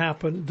used to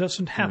happen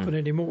doesn't happen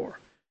anymore.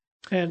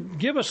 And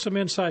give us some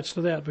insights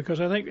to that,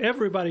 because I think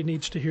everybody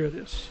needs to hear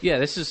this. Yeah,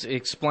 this is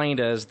explained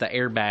as the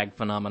airbag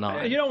phenomenon.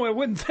 I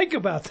wouldn't think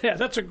about that.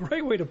 That's a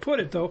great way to put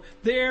it, though,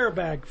 the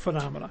airbag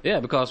phenomenon.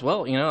 Yeah, because,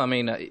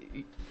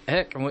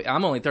 heck,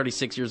 I'm only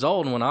 36 years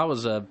old, and when I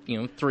was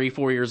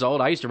 3-4 years old,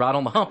 I used to ride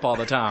on the hump all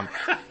the time.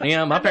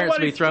 My parents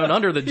would be thrown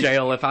under the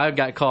jail if I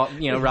got caught,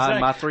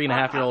 riding my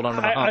 3.5-year-old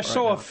under the hump. I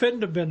saw a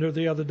fender bender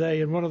the other day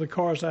in one of the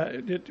cars.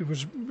 It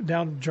was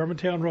down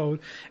Germantown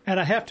Road, and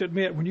I have to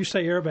admit, when you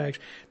say airbags,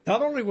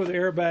 not only were the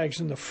airbags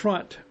in the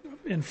front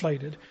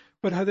inflated,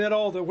 but had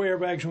all the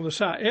airbags on the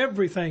side,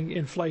 everything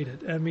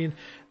inflated. I mean,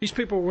 these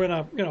people were in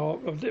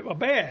a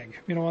bag.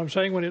 You know what I'm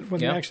saying? When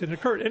the accident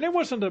occurred, and it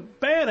wasn't a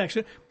bad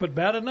accident, but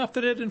bad enough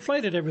that it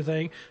inflated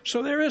everything.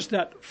 So there is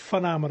that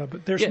phenomena,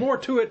 but there's more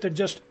to it than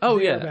just.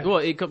 Airbag. Well,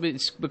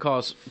 it's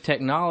because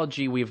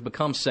technology. We've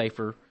become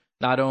safer,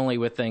 not only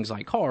with things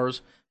like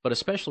cars, but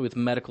especially with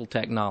medical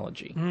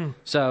technology.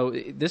 So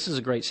this is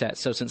a great stat.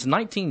 So since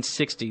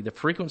 1960, the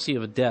frequency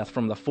of death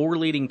from the 4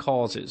 leading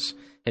causes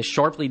has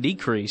sharply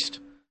decreased,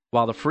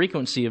 while the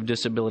frequency of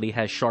disability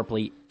has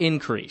sharply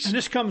increased. And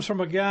this comes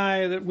from a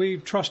guy that we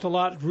trust a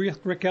lot,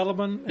 Rick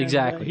Ellerman.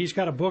 Exactly. He's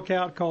got a book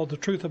out called The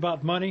Truth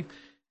About Money,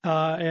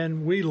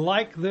 and we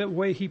like the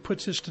way he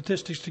puts his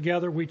statistics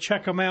together. We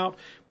check them out,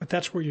 but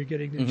that's where you're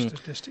getting these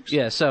statistics.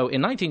 Yeah, so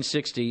in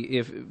 1960,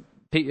 if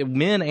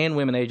men and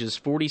women ages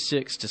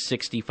 46 to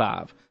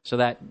 65, so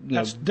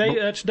that's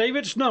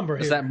David's number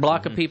here. It's that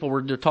block of people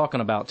we're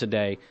talking about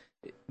today.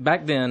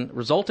 Back then,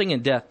 resulting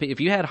in death, if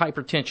you had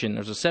hypertension,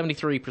 there's a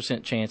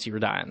 73% chance you were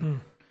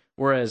dying.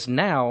 Whereas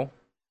now,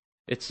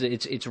 it's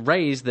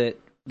raised that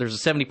there's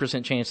a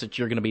 70% chance that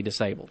you're going to be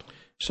disabled.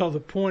 So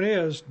the point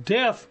is,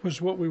 death was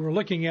what we were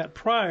looking at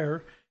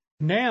prior.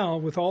 Now,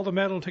 with all the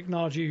medical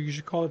technology, you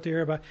should call it the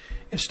airbag,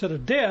 instead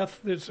of death,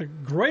 there's a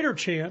greater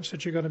chance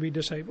that you're going to be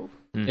disabled.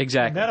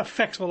 Exactly. And that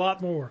affects a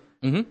lot more.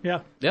 Yeah.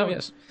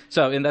 Yes.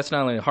 So, and that's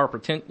not only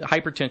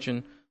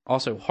hypertension,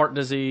 also heart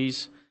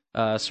disease,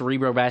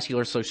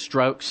 cerebrovascular, so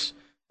strokes,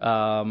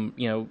 about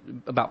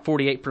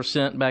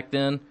 48% back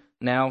then,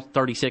 now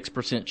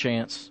 36%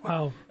 chance.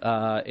 Wow.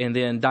 And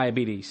then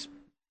diabetes.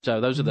 So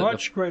those are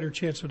much greater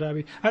chance of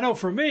diabetes. I know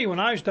for me, when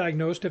I was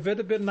diagnosed, if it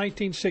had been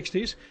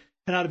 1960s,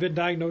 and I'd have been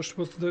diagnosed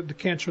with the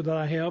cancer that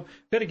I have,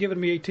 they'd have given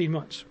me 18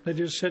 months. They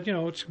just said,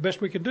 it's the best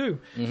we can do.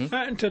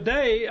 And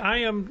today, I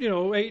am,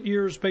 8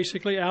 years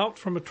basically out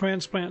from a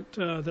transplant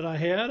that I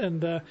had,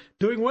 and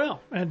doing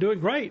well and doing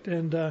great.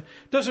 And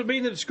doesn't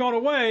mean that it's gone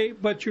away,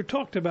 but you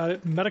talked about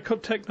it, medical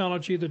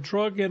technology, the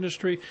drug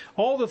industry,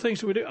 all the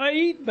things that we do. I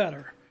eat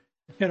better.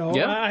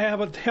 I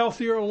have a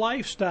healthier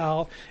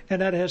lifestyle,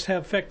 and that has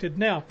affected.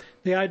 Now,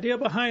 the idea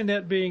behind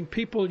that being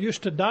people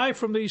used to die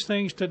from these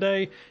things.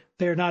 Today,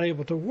 They're not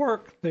able to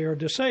work. They are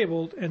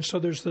disabled, and so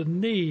there's the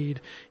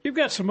need. You've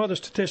got some other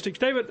statistics.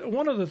 David,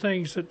 one of the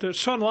things that the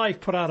Sun Life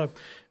put out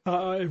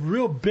a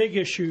real big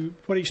issue,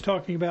 what he's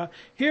talking about.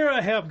 Here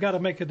I have got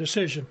to make a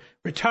decision.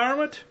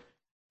 Retirement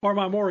or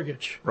my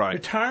mortgage? Right.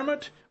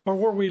 Retirement or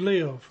where we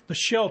live, the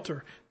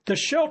shelter. The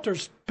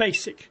shelter's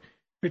basic.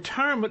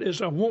 Retirement is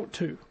a want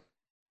to.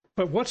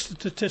 But what's the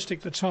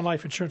statistic that Sun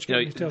Life Insurance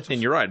Company tells us?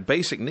 And you're right,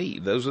 basic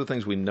need. Those are the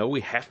things we know we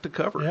have to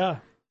cover. Yeah.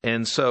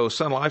 And so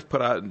Sun Life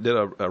did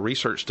a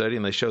research study,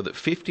 and they showed that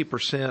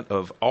 50%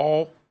 of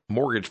all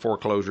mortgage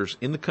foreclosures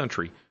in the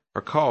country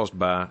are caused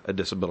by a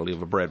disability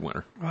of a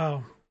breadwinner.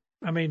 Wow.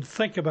 I mean,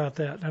 think about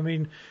that. I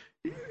mean,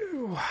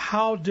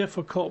 how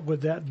difficult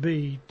would that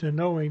be to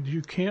knowing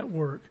you can't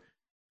work,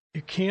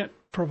 you can't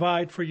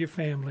provide for your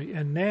family,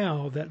 and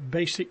now that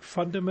basic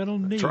fundamental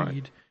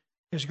need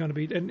is going to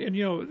be, and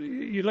you know,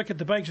 you look at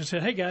the banks and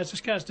say, hey guys,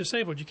 this guy's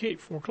disabled, you can't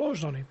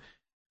foreclose on him.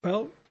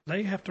 Well,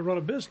 they have to run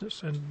a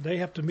business and they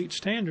have to meet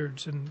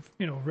standards and,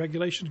 you know,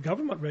 regulations,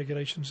 government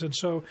regulations. And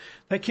so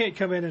they can't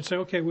come in and say,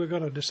 okay, we're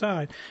going to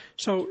decide.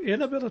 So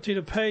inability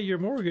to pay your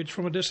mortgage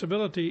from a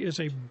disability is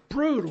a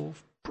brutal,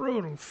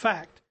 brutal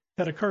fact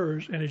that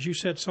occurs. And as you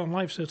said, Sun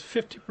Life says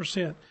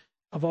 50%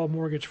 of all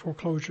mortgage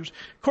foreclosures.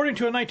 According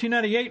to a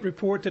 1998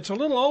 report that's a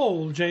little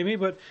old, Jamie,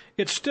 but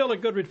it's still a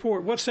good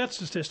report. What's that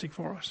statistic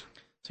for us?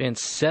 And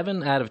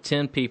 7 out of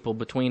 10 people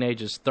between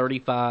ages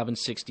 35 and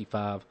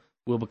 65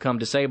 will become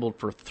disabled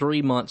for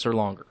 3 months or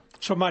longer.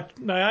 So my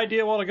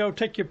idea a while ago,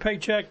 take your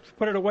paycheck,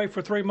 put it away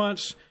for 3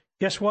 months.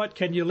 Guess what?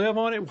 Can you live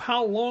on it?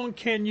 How long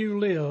can you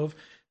live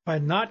by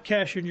not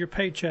cashing your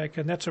paycheck?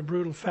 And that's a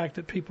brutal fact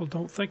that people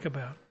don't think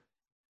about.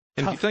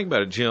 And if you think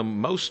about it,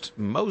 Jim, most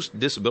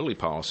disability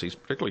policies,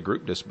 particularly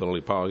group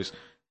disability policies,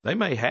 they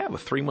may have a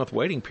 3-month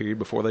waiting period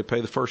before they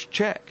pay the first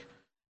check.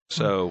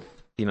 So,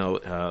 you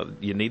know,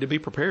 you need to be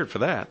prepared for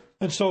that.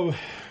 And so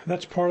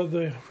that's part of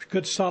the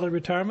good, solid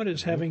retirement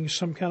is having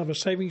some kind of a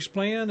savings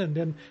plan and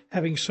then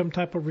having some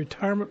type of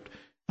retirement,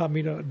 a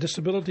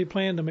disability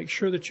plan to make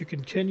sure that you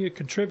continue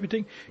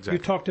contributing. Exactly.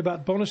 You talked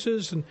about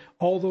bonuses and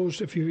all those,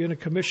 if you're in a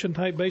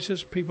commission-type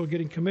basis, people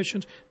getting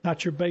commissions,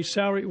 not your base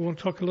salary. We want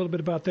to talk a little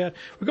bit about that.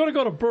 We're going to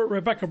go to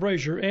Rebecca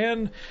Brazier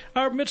and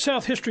our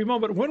Mid-South History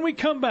Moment. When we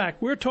come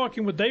back, we're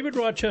talking with David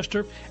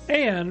Rochester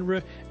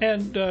and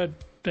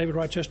David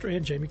Rochester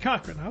and Jamie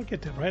Cochran. I'll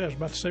get that right. I was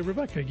about to say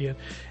Rebecca again.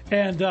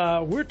 And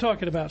we're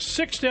talking about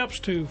 6 steps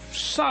to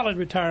solid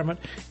retirement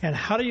and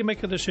how do you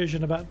make a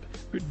decision about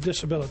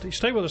disability.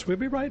 Stay with us. We'll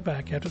be right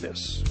back after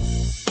this.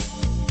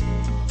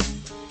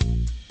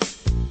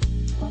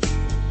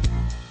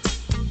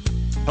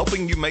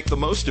 Helping you make the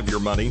most of your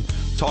money.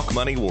 Talk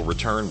Money will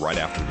return right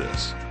after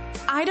this.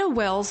 Ida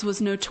Wells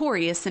was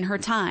notorious in her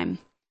time.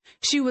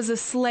 She was a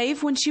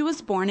slave when she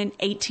was born in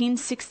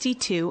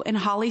 1862 in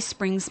Holly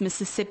Springs,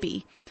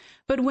 Mississippi.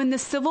 But when the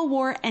Civil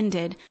War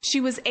ended,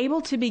 she was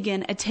able to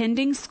begin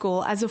attending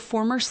school as a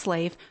former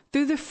slave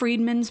through the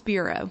Freedmen's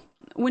Bureau.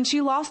 When she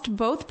lost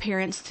both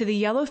parents to the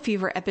yellow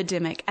fever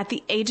epidemic at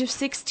the age of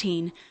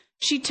 16,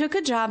 she took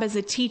a job as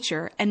a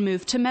teacher and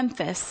moved to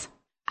Memphis.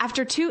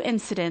 After 2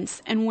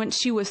 incidents in which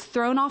she was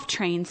thrown off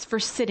trains for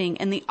sitting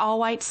in the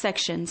all-white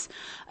sections,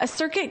 a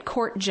circuit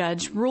court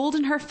judge ruled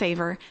in her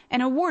favor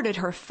and awarded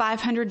her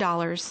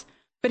 $500,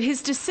 but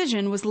his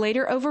decision was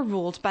later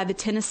overruled by the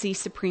Tennessee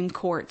Supreme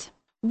Court.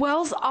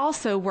 Wells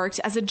also worked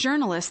as a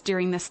journalist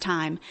during this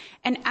time,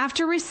 and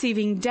after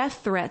receiving death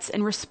threats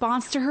in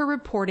response to her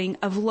reporting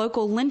of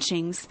local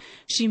lynchings,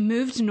 she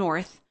moved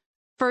north,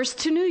 first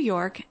to New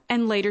York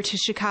and later to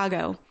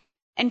Chicago,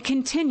 and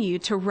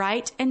continued to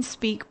write and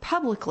speak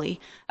publicly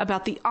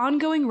about the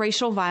ongoing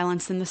racial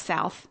violence in the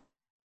South.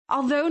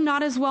 Although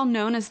not as well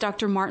known as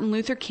Dr. Martin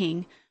Luther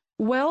King,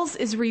 Wells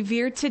is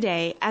revered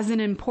today as an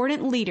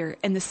important leader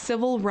in the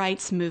civil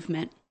rights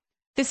movement.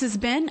 This has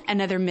been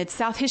another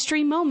Mid-South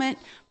History Moment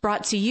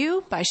brought to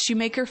you by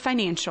Shoemaker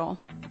Financial.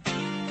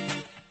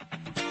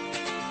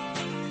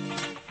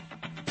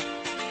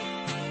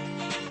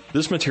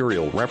 This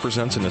material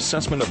represents an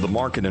assessment of the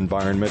market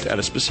environment at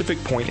a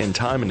specific point in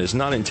time and is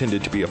not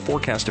intended to be a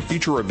forecast of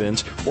future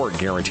events or a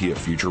guarantee of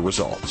future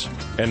results.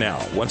 And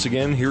now, once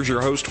again, here's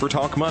your host for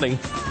Talk Money,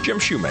 Jim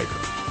Shoemaker.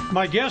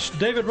 My guest,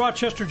 David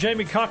Rochester,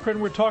 Jamie Cochran.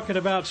 We're talking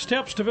about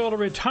steps to build a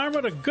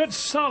retirement, a good,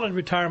 solid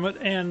retirement,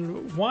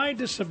 and why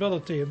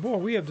disability. And boy,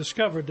 we have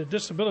discovered that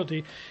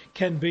disability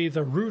can be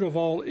the root of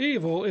all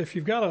evil if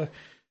you've got a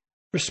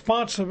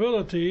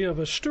responsibility of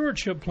a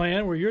stewardship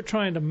plan where you're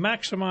trying to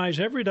maximize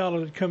every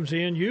dollar that comes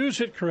in, use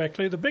it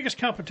correctly. The biggest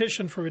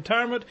competition for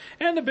retirement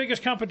and the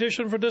biggest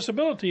competition for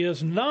disability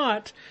is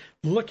not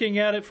looking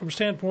at it from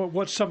standpoint of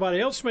what somebody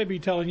else may be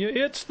telling you.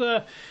 It's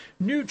the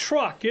new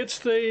truck. It's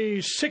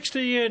the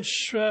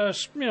 60-inch,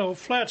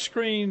 flat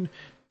screen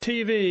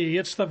TV.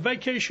 It's the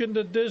vacation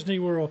to Disney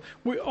World.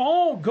 We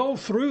all go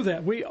through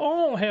that. We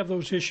all have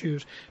those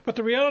issues. But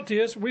the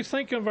reality is we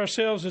think of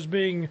ourselves as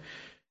being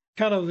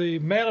kind of the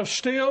man of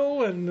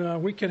steel,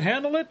 and we can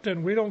handle it,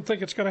 and we don't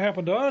think it's going to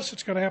happen to us.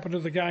 It's going to happen to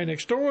the guy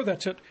next door.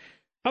 That's it.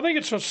 I think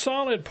it's a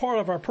solid part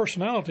of our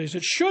personalities.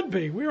 It should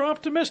be. We're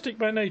optimistic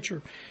by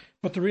nature.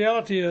 But the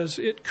reality is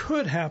it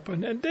could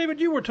happen. And, David,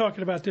 you were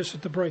talking about this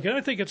at the break, and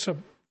I think it's a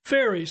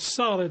very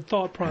solid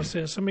thought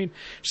process. I mean,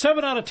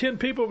 7 out of 10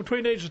 people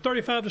between the ages of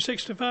 35 to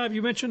 65,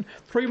 you mentioned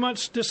 3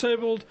 months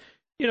disabled.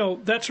 You know,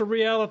 that's a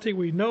reality.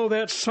 We know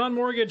that. Sun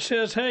Mortgage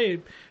says,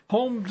 hey,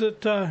 homes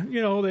that,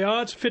 the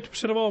odds,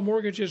 50% of all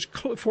mortgages,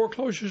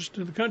 foreclosures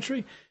to the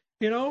country,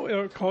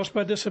 are caused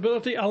by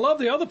disability. I love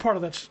the other part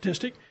of that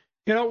statistic,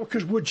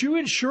 because would you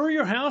insure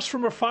your house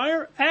from a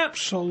fire?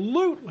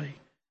 Absolutely.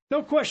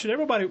 No question.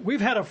 Everybody,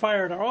 we've had a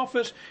fire in our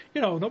office.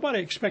 Nobody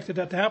expected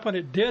that to happen.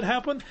 It did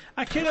happen.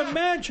 I can't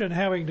imagine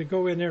having to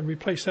go in there and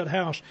replace that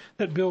house,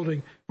 that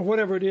building, or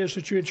whatever it is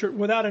that you insure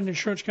without an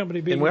insurance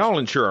company being. And we all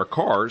insure our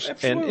cars.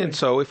 Absolutely. And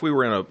so if we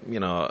were in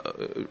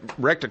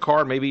wrecked a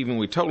car, maybe even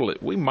we totaled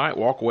it, we might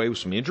walk away with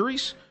some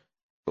injuries,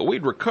 but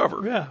we'd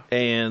recover. Yeah.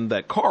 And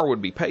that car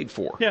would be paid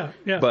for. Yeah.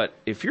 But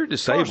if you're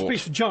disabled, car's a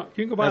piece of junk.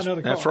 You can go buy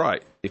another car. That's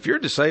right. If you're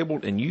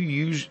disabled and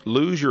you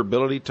lose your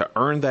ability to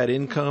earn that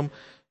income,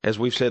 as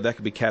we've said, that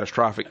could be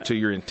catastrophic to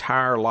your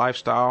entire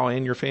lifestyle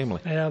and your family.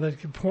 Yeah, the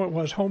point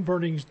was home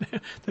burnings,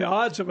 the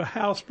odds of a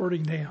house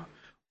burning down,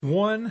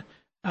 1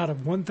 out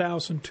of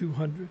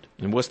 1,200.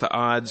 And what's the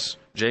odds,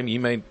 Jamie, you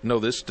may know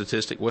this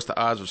statistic, what's the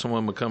odds of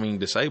someone becoming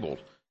disabled?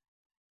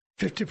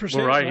 50%.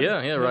 Well, right,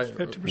 yeah, right.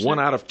 50%. 1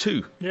 out of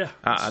 2. Yeah.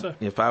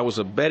 If I was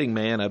a betting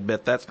man, I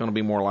bet that's going to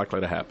be more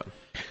likely to happen.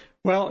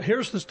 Well,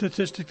 here's the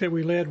statistic that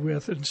we led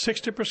with, and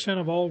 60%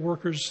 of all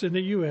workers in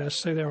the U.S.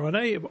 say they're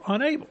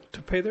unable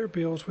to pay their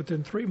bills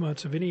within 3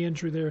 months of any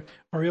injury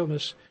or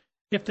illness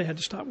if they had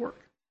to stop work.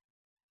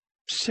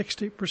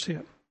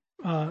 60%.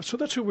 So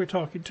that's who we're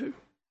talking to.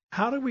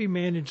 How do we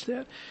manage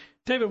that?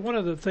 David, one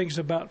of the things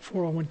about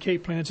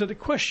 401k plans, the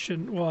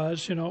question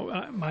was,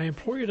 my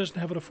employer doesn't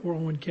have a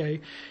 401k,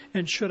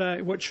 and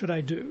what should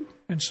I do?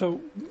 And so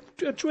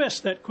address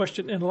that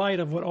question in light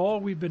of what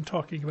all we've been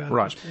talking about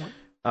at this point.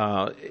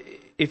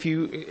 If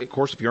you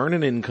earn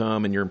an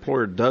income and your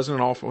employer doesn't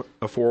offer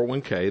a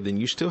 401k, then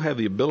you still have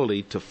the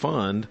ability to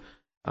fund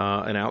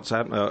an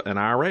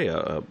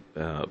IRA,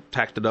 a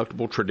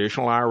tax-deductible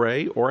traditional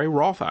IRA or a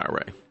Roth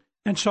IRA.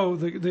 And so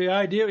the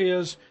idea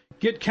is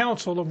get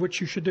counsel of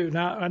what you should do.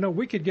 Now, I know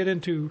we could get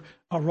into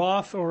a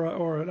Roth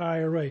or an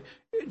IRA.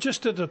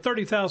 Just at the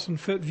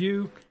 30,000-foot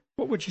view,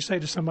 what would you say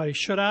to somebody?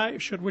 Should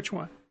which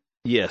one?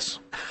 Yes.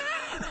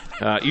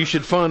 You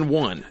should fund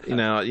one.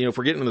 Now, if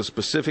we're getting into the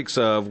specifics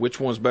of which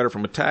one's better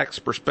from a tax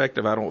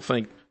perspective, I don't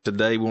think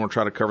today we want to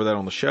try to cover that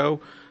on the show.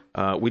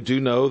 We do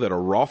know that a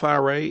Roth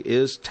IRA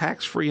is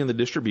tax-free in the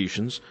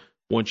distributions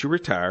once you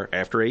retire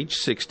after age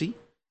 60.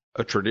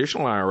 A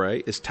traditional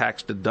IRA is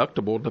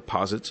tax-deductible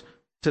deposits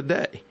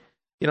today.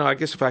 I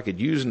guess if I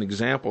could use an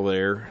example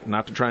there,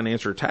 not to try and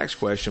answer a tax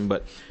question,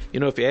 but,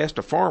 if you asked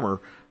a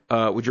farmer,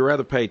 would you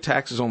rather pay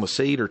taxes on the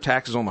seed or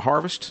taxes on the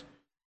harvest?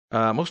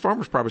 Most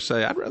farmers probably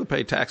say, I'd rather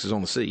pay taxes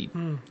on the seed.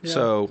 Yeah.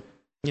 So,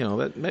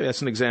 maybe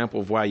that's an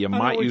example of why you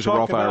might use a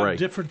Roth IRA.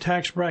 Different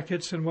tax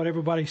brackets and what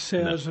everybody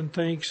says and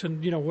thinks,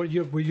 and will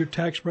your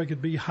tax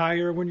bracket be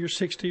higher when you're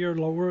 60 or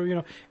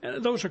lower?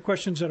 And those are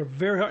questions that are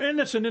very hard,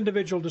 and it's an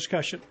individual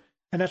discussion.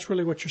 And that's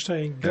really what you're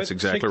saying. That's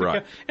exactly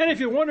right. And if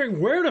you're wondering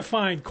where to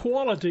find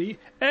quality,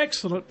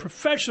 excellent,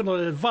 professional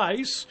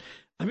advice,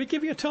 let me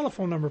give you a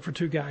telephone number for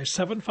two guys,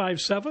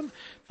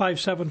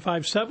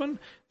 757-5757.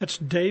 That's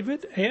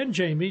David and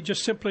Jamie.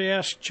 Just simply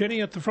ask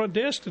Jenny at the front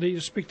desk to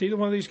speak to either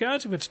one of these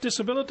guys. If it's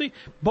disability,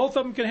 both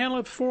of them can handle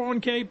it.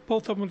 401k,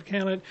 both of them can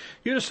handle it.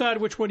 You decide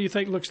which one you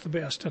think looks the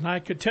best. And I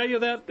could tell you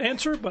that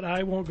answer, but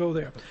I won't go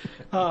there.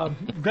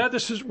 Glad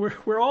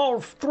we're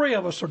all three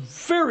of us are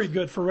very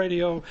good for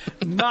radio,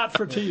 not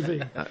for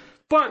TV.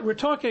 But we're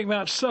talking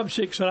about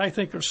subjects that I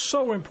think are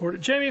so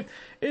important. Jamie,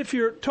 if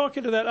you're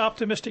talking to that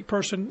optimistic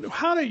person,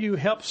 how do you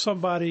help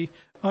somebody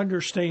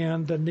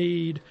understand the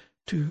need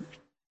to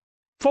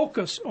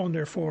focus on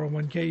their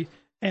 401k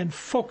and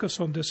focus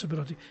on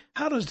disability?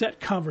 How does that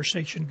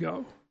conversation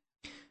go?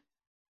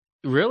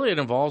 Really, it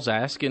involves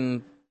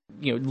asking,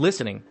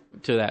 listening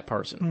to that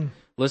person.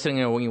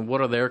 Listening,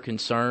 what are their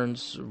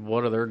concerns?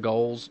 What are their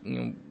goals?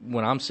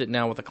 When I'm sitting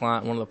down with a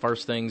client, one of the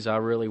first things I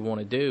really want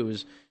to do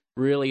is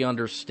really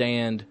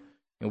understand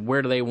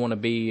where do they want to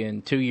be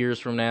in 2 years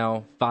from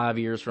now, 5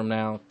 years from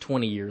now,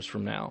 20 years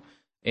from now.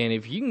 And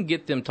if you can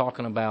get them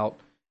talking about,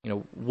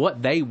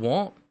 what they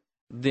want,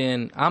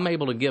 then I'm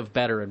able to give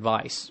better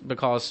advice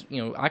because,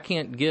 I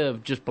can't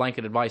give just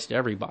blanket advice to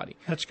everybody.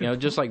 That's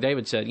good. Just like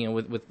David said,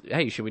 with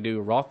hey, should we do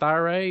a Roth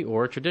IRA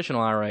or a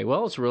traditional IRA?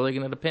 Well, it's really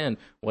going to depend.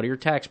 What are your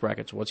tax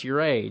brackets? What's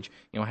your age?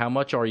 How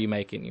much are you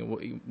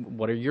making?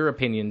 What are your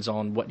opinions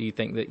on what do you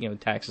think that,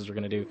 taxes are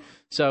going to do?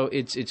 So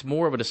it's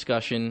more of a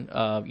discussion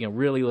of,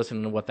 really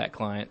listening to what that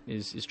client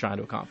is trying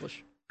to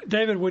accomplish.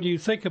 David, when you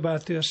think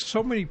about this,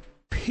 so many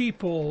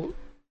people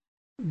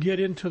get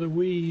into the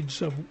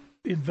weeds of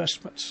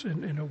investments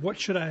and what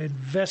should I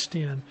invest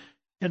in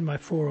my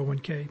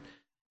 401k.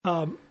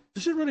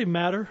 Does it really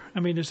matter? I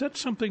mean, is that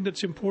something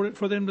that's important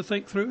for them to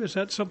think through? Is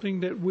that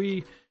something that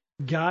we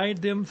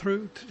guide them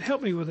through?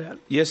 Help me with that.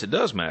 Yes, it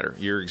does matter.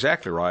 You're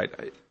exactly right.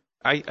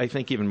 I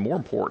think even more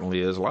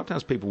importantly is a lot of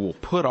times people will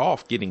put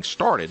off getting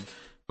started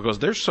because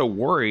they're so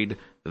worried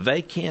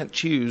they can't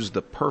choose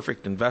the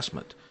perfect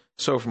investment.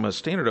 So from a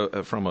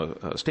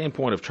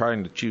standpoint of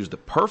trying to choose the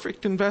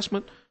perfect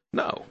investment,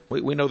 no,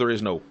 we know there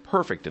is no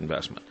perfect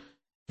investment.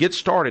 Get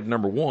started,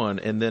 number one,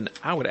 and then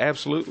I would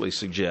absolutely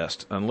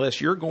suggest, unless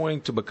you're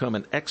going to become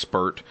an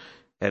expert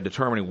at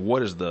determining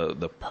what is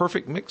the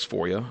perfect mix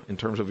for you in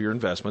terms of your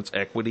investments,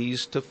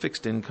 equities to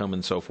fixed income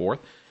and so forth,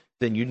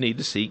 then you need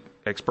to seek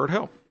expert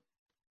help.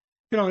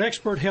 You know, an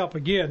expert help,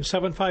 again,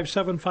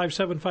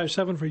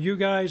 757-5757 for you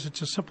guys.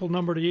 It's a simple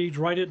number to use.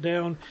 Write it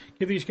down.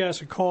 Give these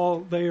guys a call.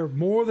 They are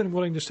more than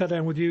willing to sit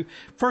down with you.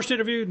 First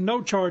interview,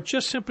 no charge,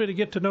 just simply to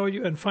get to know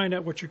you and find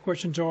out what your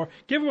questions are.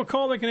 Give them a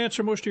call. They can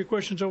answer most of your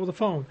questions over the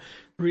phone.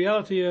 The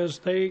reality is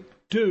they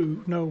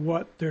do know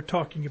what they're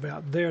talking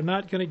about. They're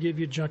not going to give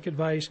you junk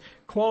advice.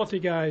 Quality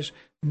guys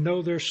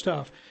know their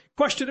stuff.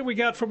 Question that we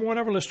got from one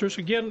of our listeners.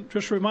 Again,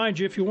 just to remind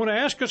you, if you want to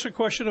ask us a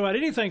question about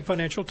anything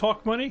financial,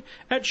 talk money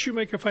at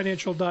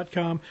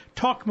shoemakerfinancial.com.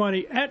 Talk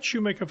money at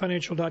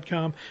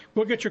shoemakerfinancial.com.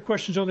 We'll get your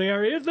questions on the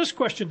air. This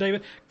question,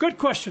 David, good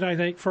question, I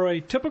think, for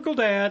a typical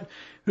dad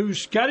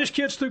who's got his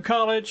kids through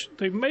college.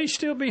 They may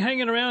still be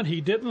hanging around.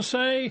 He didn't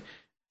say.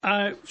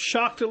 I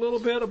shocked a little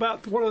bit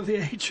about one of the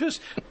ages,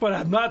 but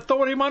I'm not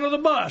throwing him under the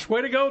bus.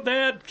 Way to go,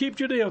 Dad. Keep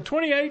your deal.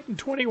 28 and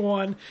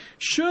 21.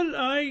 Should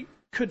I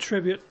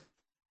contribute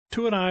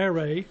to an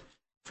IRA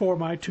for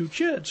my two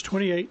kids,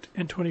 28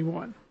 and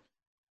 21?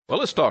 Well,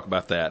 let's talk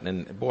about that.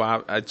 And,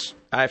 boy, I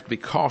have to be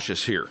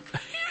cautious here.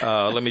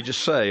 Let me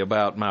just say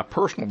about my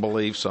personal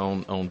beliefs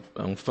on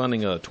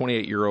funding a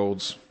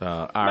 28-year-old's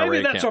IRA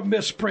Maybe that's account. A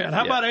misprint.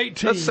 How about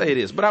 18? Let's say it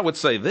is. But I would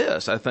say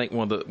this. I think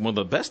one of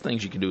the best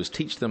things you can do is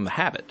teach them the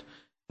habit.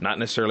 Not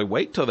necessarily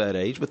wait till that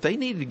age, but they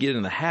need to get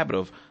in the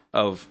habit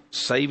of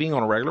saving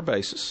on a regular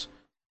basis.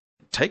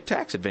 Take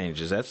tax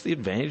advantages. That's the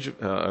advantage.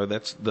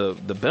 That's the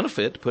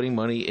benefit to putting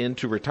money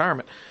into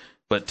retirement.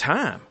 But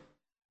time.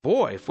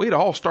 Boy, if we'd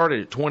all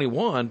started at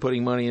 21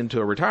 putting money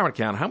into a retirement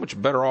account, how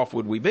much better off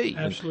would we be?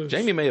 Absolutely. And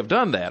Jamie may have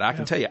done that. I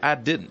can tell you I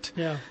didn't.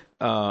 Yeah.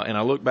 And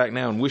I look back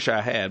now and wish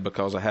I had,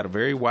 because I had a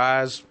very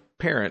wise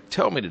parent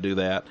tell me to do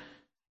that.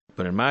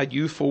 But in my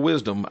youthful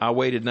wisdom, I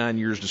waited 9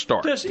 years to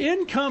start. Does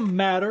income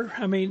matter?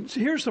 I mean,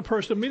 here's the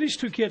person. I mean, these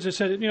two kids that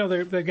said,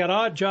 they've got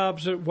odd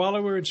jobs while they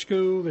were in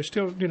school. They're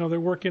still, they're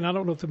working. I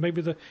don't know if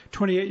maybe the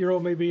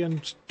 28-year-old may be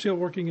still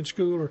working in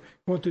school or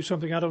going through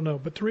something. I don't know.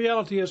 But the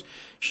reality is,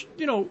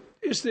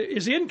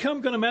 is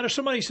income going to matter?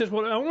 Somebody says,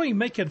 well, I'm only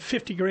making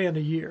 $50,000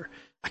 a year.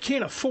 I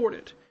can't afford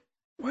it.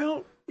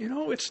 Well,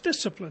 it's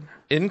discipline.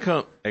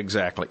 Income,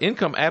 exactly.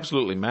 Income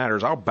absolutely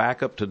matters. I'll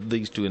back up to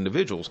these two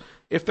individuals.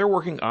 If they're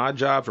working odd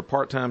jobs or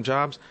part-time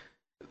jobs,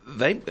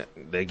 they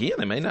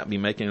may not be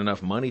making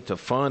enough money to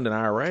fund an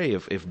IRA.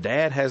 If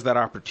Dad has that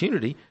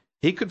opportunity,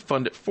 he could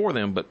fund it for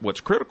them. But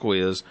what's critical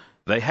is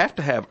they have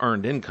to have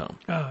earned income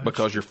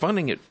because you're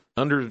funding it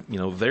under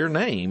their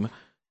name.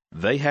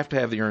 They have to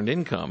have the earned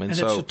income, and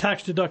so it's a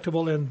tax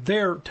deductible in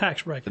their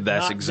tax bracket.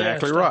 That's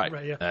exactly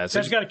right. Yeah. That's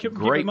got to keep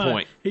great in mind.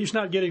 point. He's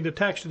not getting the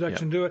tax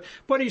deduction to do it,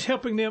 but he's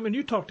helping them. And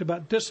you talked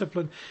about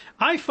discipline.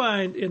 I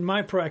find in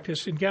my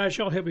practice, and guys,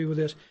 y'all help me with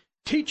this.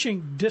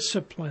 Teaching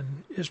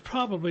discipline is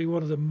probably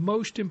one of the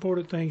most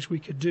important things we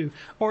could do,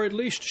 or at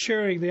least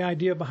sharing the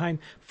idea behind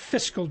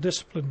fiscal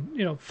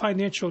discipline,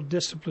 financial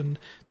discipline,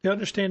 the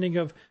understanding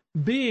of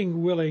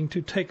being willing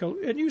to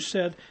and you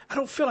said, I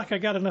don't feel like I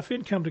got enough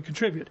income to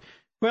contribute.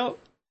 Well,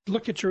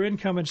 look at your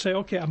income and say,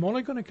 okay, I'm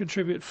only going to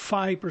contribute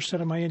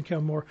 5% of my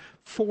income or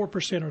 4% or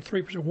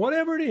 3%,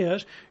 whatever it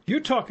is. You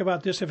talk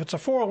about this. If it's a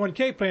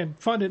 401k plan,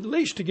 fund at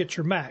least to get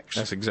your max.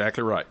 That's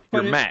exactly right.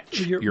 Your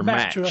match. Your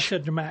match. I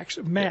said your max.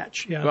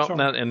 Match. Yeah. Well,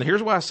 now, and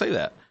here's why I say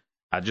that.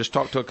 I just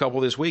talked to a couple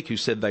this week who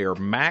said they are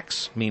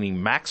max,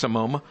 meaning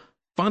maximum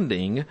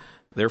funding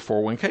their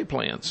 401k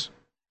plans.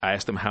 I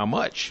asked them how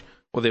much.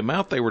 Well, the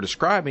amount they were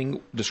described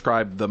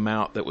the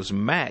amount that was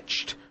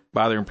matched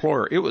by their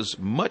employer. It was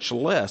much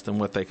less than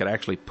what they could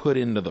actually put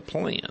into the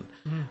plan.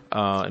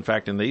 In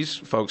fact, in these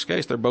folks'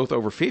 case, they're both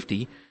over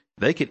 50.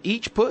 They could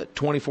each put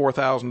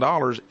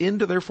 $24,000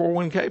 into their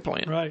 401k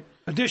plan. Right.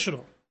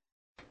 Additional.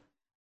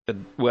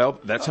 Well,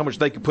 that's how much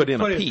they could put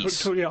in a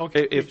piece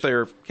if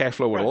their cash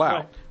flow would allow.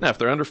 Right. Now, if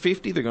they're under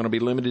 50, they're going to be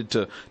limited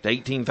to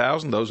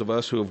 $18,000. Those of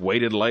us who have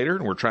waited later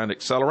and we're trying to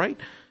accelerate,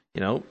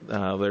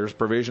 there's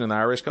provision in the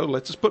IRS code.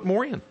 Let's just put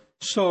more in.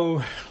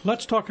 So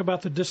let's talk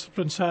about the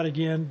discipline side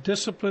again.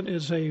 Discipline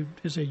is a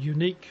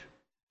unique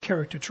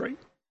character trait.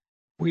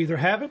 We either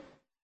have it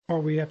or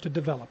we have to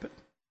develop it.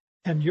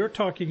 And you're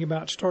talking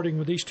about starting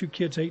with these two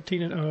kids,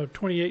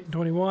 28 and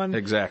 21.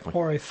 Exactly.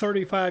 Or a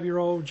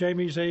 35-year-old,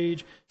 Jamie's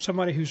age,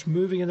 somebody who's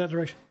moving in that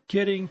direction,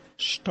 getting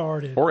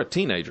started. Or a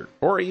teenager,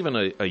 or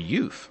even a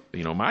youth.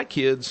 My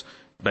kids,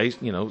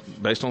 based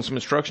on some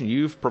instruction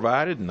you've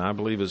provided, and I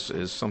believe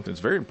is something that's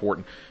very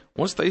important.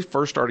 Once they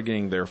first started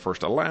getting their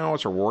first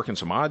allowance or working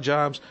some odd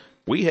jobs,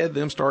 we had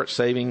them start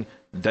saving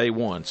day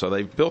one. So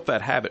they've built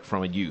that habit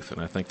from a youth,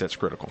 and I think that's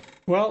critical.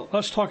 Well,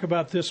 let's talk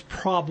about this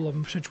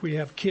problem since we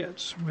have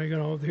kids.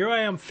 Here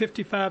I am,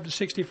 55 to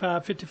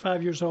 65,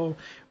 55 years old.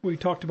 We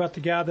talked about the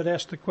guy that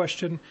asked the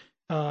question,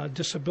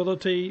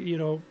 disability,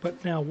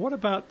 but now what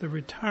about the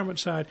retirement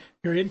side?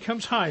 Your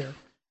income's higher,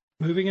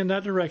 moving in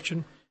that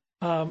direction.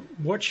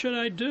 What should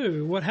I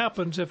do? What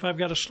happens if I've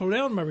got to slow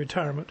down my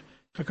retirement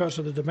because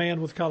of the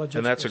demand with college education?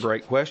 And that's a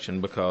great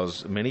question,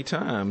 because many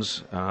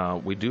times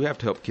we do have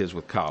to help kids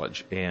with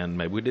college, and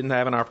maybe we didn't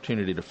have an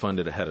opportunity to fund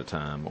it ahead of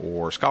time,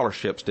 or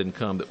scholarships didn't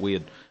come that we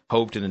had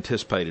hoped and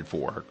anticipated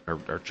for.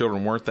 Our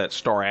children weren't that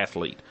star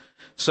athlete.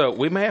 So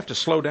we may have to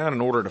slow down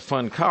in order to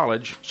fund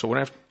college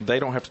so they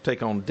don't have to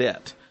take on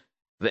debt.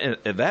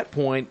 At that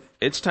point,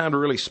 it's time to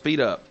really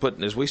speed up.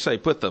 As we say,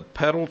 put the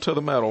pedal to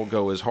the metal,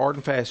 go as hard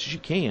and fast as you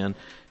can,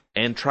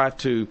 and try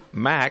to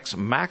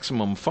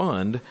maximum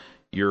fund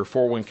your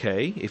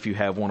 401k if you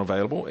have one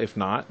available. If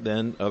not,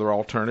 then other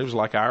alternatives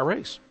like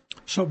IRAs.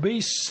 So be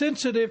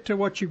sensitive to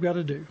what you've got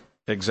to do.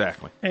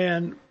 Exactly.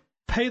 And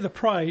pay the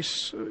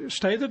price.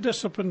 Stay the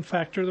discipline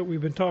factor that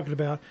we've been talking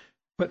about.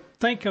 But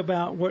think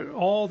about what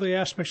all the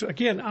aspects.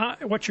 Again,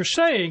 what you're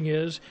saying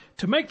is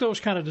to make those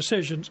kind of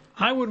decisions,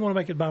 I wouldn't want to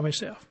make it by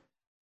myself.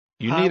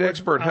 You need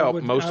expert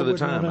help most of the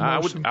time. I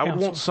would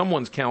want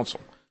someone's counsel.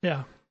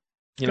 Yeah.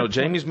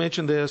 Jamie's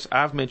mentioned this.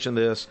 I've mentioned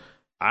this.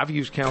 I've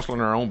used counsel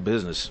in our own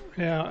business.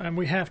 Yeah, and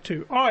we have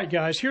to. All right,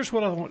 guys, here's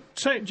what I want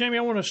to say. Jamie,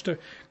 I want us to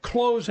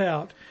close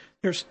out.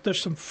 There's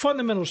some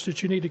fundamentals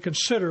that you need to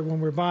consider when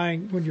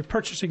you're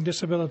purchasing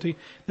disability.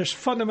 There's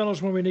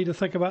fundamentals when we need to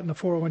think about in the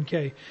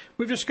 401k.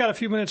 We've just got a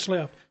few minutes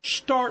left.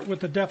 Start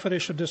with the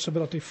definition of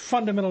disability.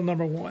 Fundamental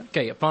number one.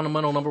 Okay,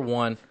 fundamental number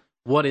one.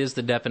 What is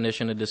the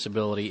definition of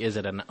disability? Is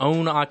it an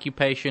own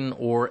occupation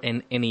or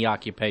an any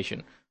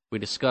occupation? We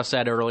discussed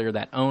that earlier.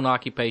 That own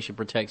occupation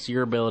protects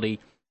your ability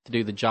to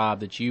do the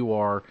job that you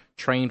are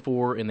trained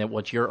for and that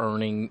what you're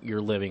earning,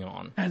 you're living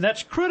on. And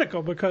that's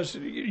critical because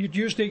you'd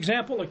use the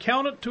example,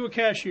 accountant to a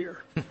cashier.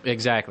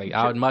 Exactly.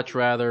 I would much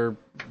rather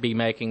be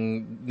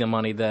making the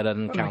money that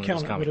an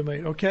accountant would have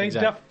made. Okay,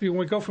 exactly.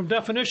 We go from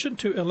definition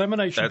to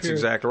elimination period. That's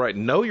exactly right.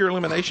 Know your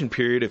elimination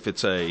period. If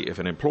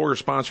an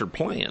employer-sponsored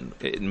plan,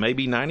 it may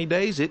be 90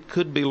 days. It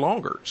could be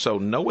longer. So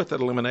know what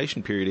that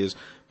elimination period is,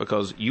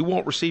 because you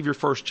won't receive your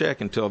first check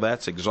until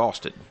that's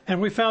exhausted.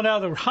 And we found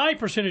out that a high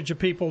percentage of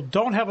people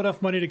don't have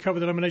enough money to cover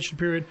the elimination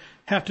period,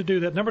 have to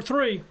do that. Number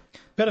three,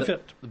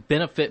 benefit. The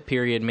benefit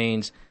period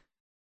means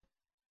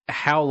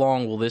how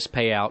long will this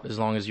pay out as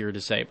long as you're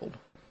disabled.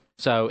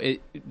 So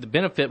the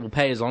benefit will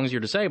pay as long as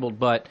you're disabled,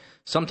 but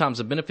sometimes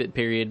the benefit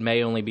period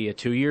may only be a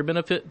 2-year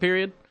benefit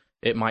period.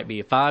 It might be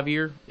a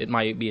 5-year. It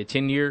might be a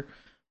 10-year.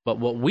 But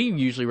what we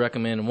usually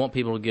recommend and want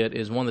people to get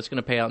is one that's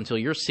going to pay out until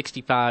you're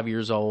 65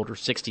 years old or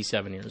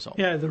 67 years old.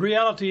 Yeah, the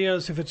reality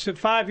is if it's at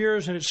 5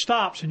 years and it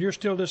stops and you're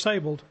still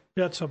disabled,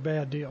 that's a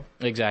bad deal.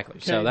 Exactly.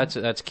 Okay. So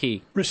that's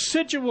key.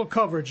 Residual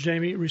coverage,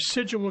 Jamie.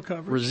 Residual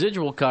coverage.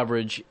 Residual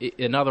coverage,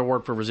 another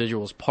word for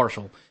residual is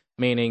partial,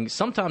 meaning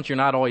sometimes you're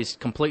not always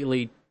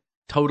completely,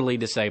 totally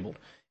disabled.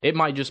 It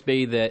might just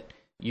be that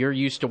you're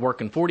used to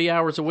working 40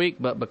 hours a week,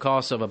 but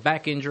because of a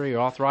back injury or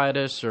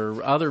arthritis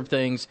or other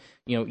things,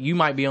 you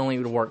might be only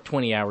able to work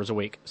 20 hours a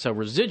week. So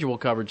residual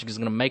coverage is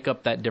going to make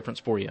up that difference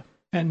for you.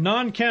 And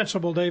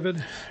non-cancelable,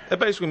 David? That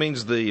basically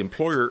means the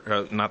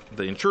employer, not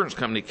the insurance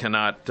company,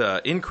 cannot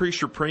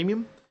increase your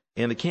premium,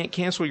 and they can't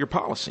cancel your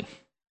policy.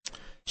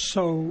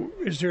 So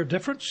is there a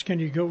difference? Can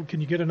you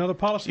get another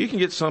policy? You can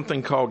get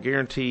something called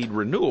guaranteed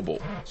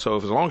renewable. So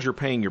as long as you're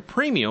paying your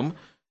premium,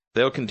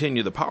 they'll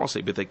continue the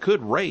policy, but they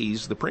could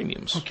raise the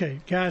premiums.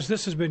 Okay, guys,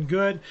 this has been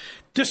good.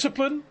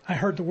 Discipline. I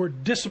heard the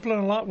word discipline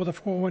a lot with a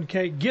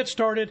 401k. Get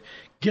started.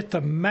 Get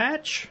the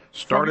match.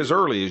 Start as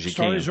early as you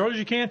can. Start as early as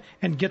you can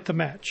and get the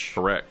match.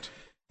 Correct.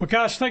 Well,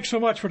 guys, thanks so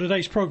much for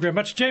today's program.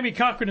 That's Jamie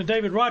Cochran and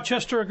David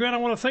Rochester. Again, I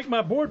want to thank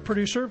my board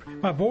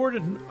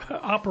and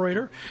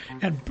operator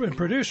and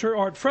producer,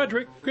 Art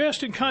Frederick.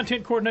 Guest and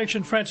content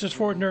coordination, Francis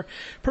Fordner.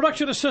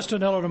 Production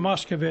assistant, Eleanor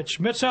Moskovich.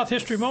 Mid-South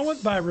History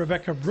Moment by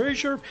Rebecca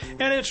Brazier.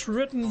 And it's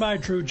written by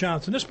Drew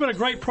Johnson. It's been a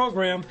great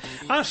program.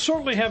 I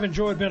certainly have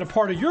enjoyed being a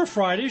part of your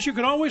Fridays. You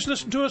can always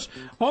listen to us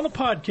on the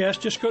podcast.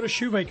 Just go to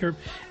Shoemaker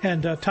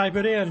and type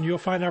it in, and you'll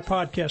find our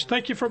podcast.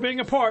 Thank you for being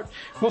a part.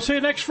 We'll see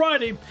you next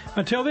Friday.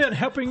 Until then,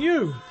 helping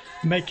you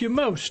make you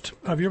most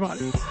of your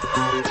money.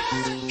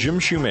 Jim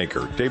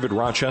Shoemaker, David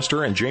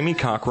Rochester, and Jamie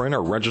Cochran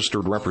are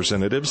registered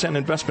representatives and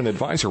investment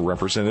advisor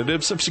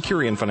representatives of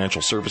Securian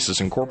Financial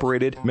Services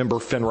Incorporated, member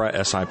FINRA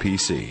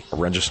SIPC, a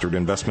registered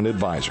investment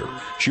advisor.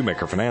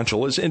 Shoemaker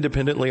Financial is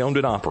independently owned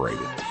and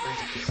operated.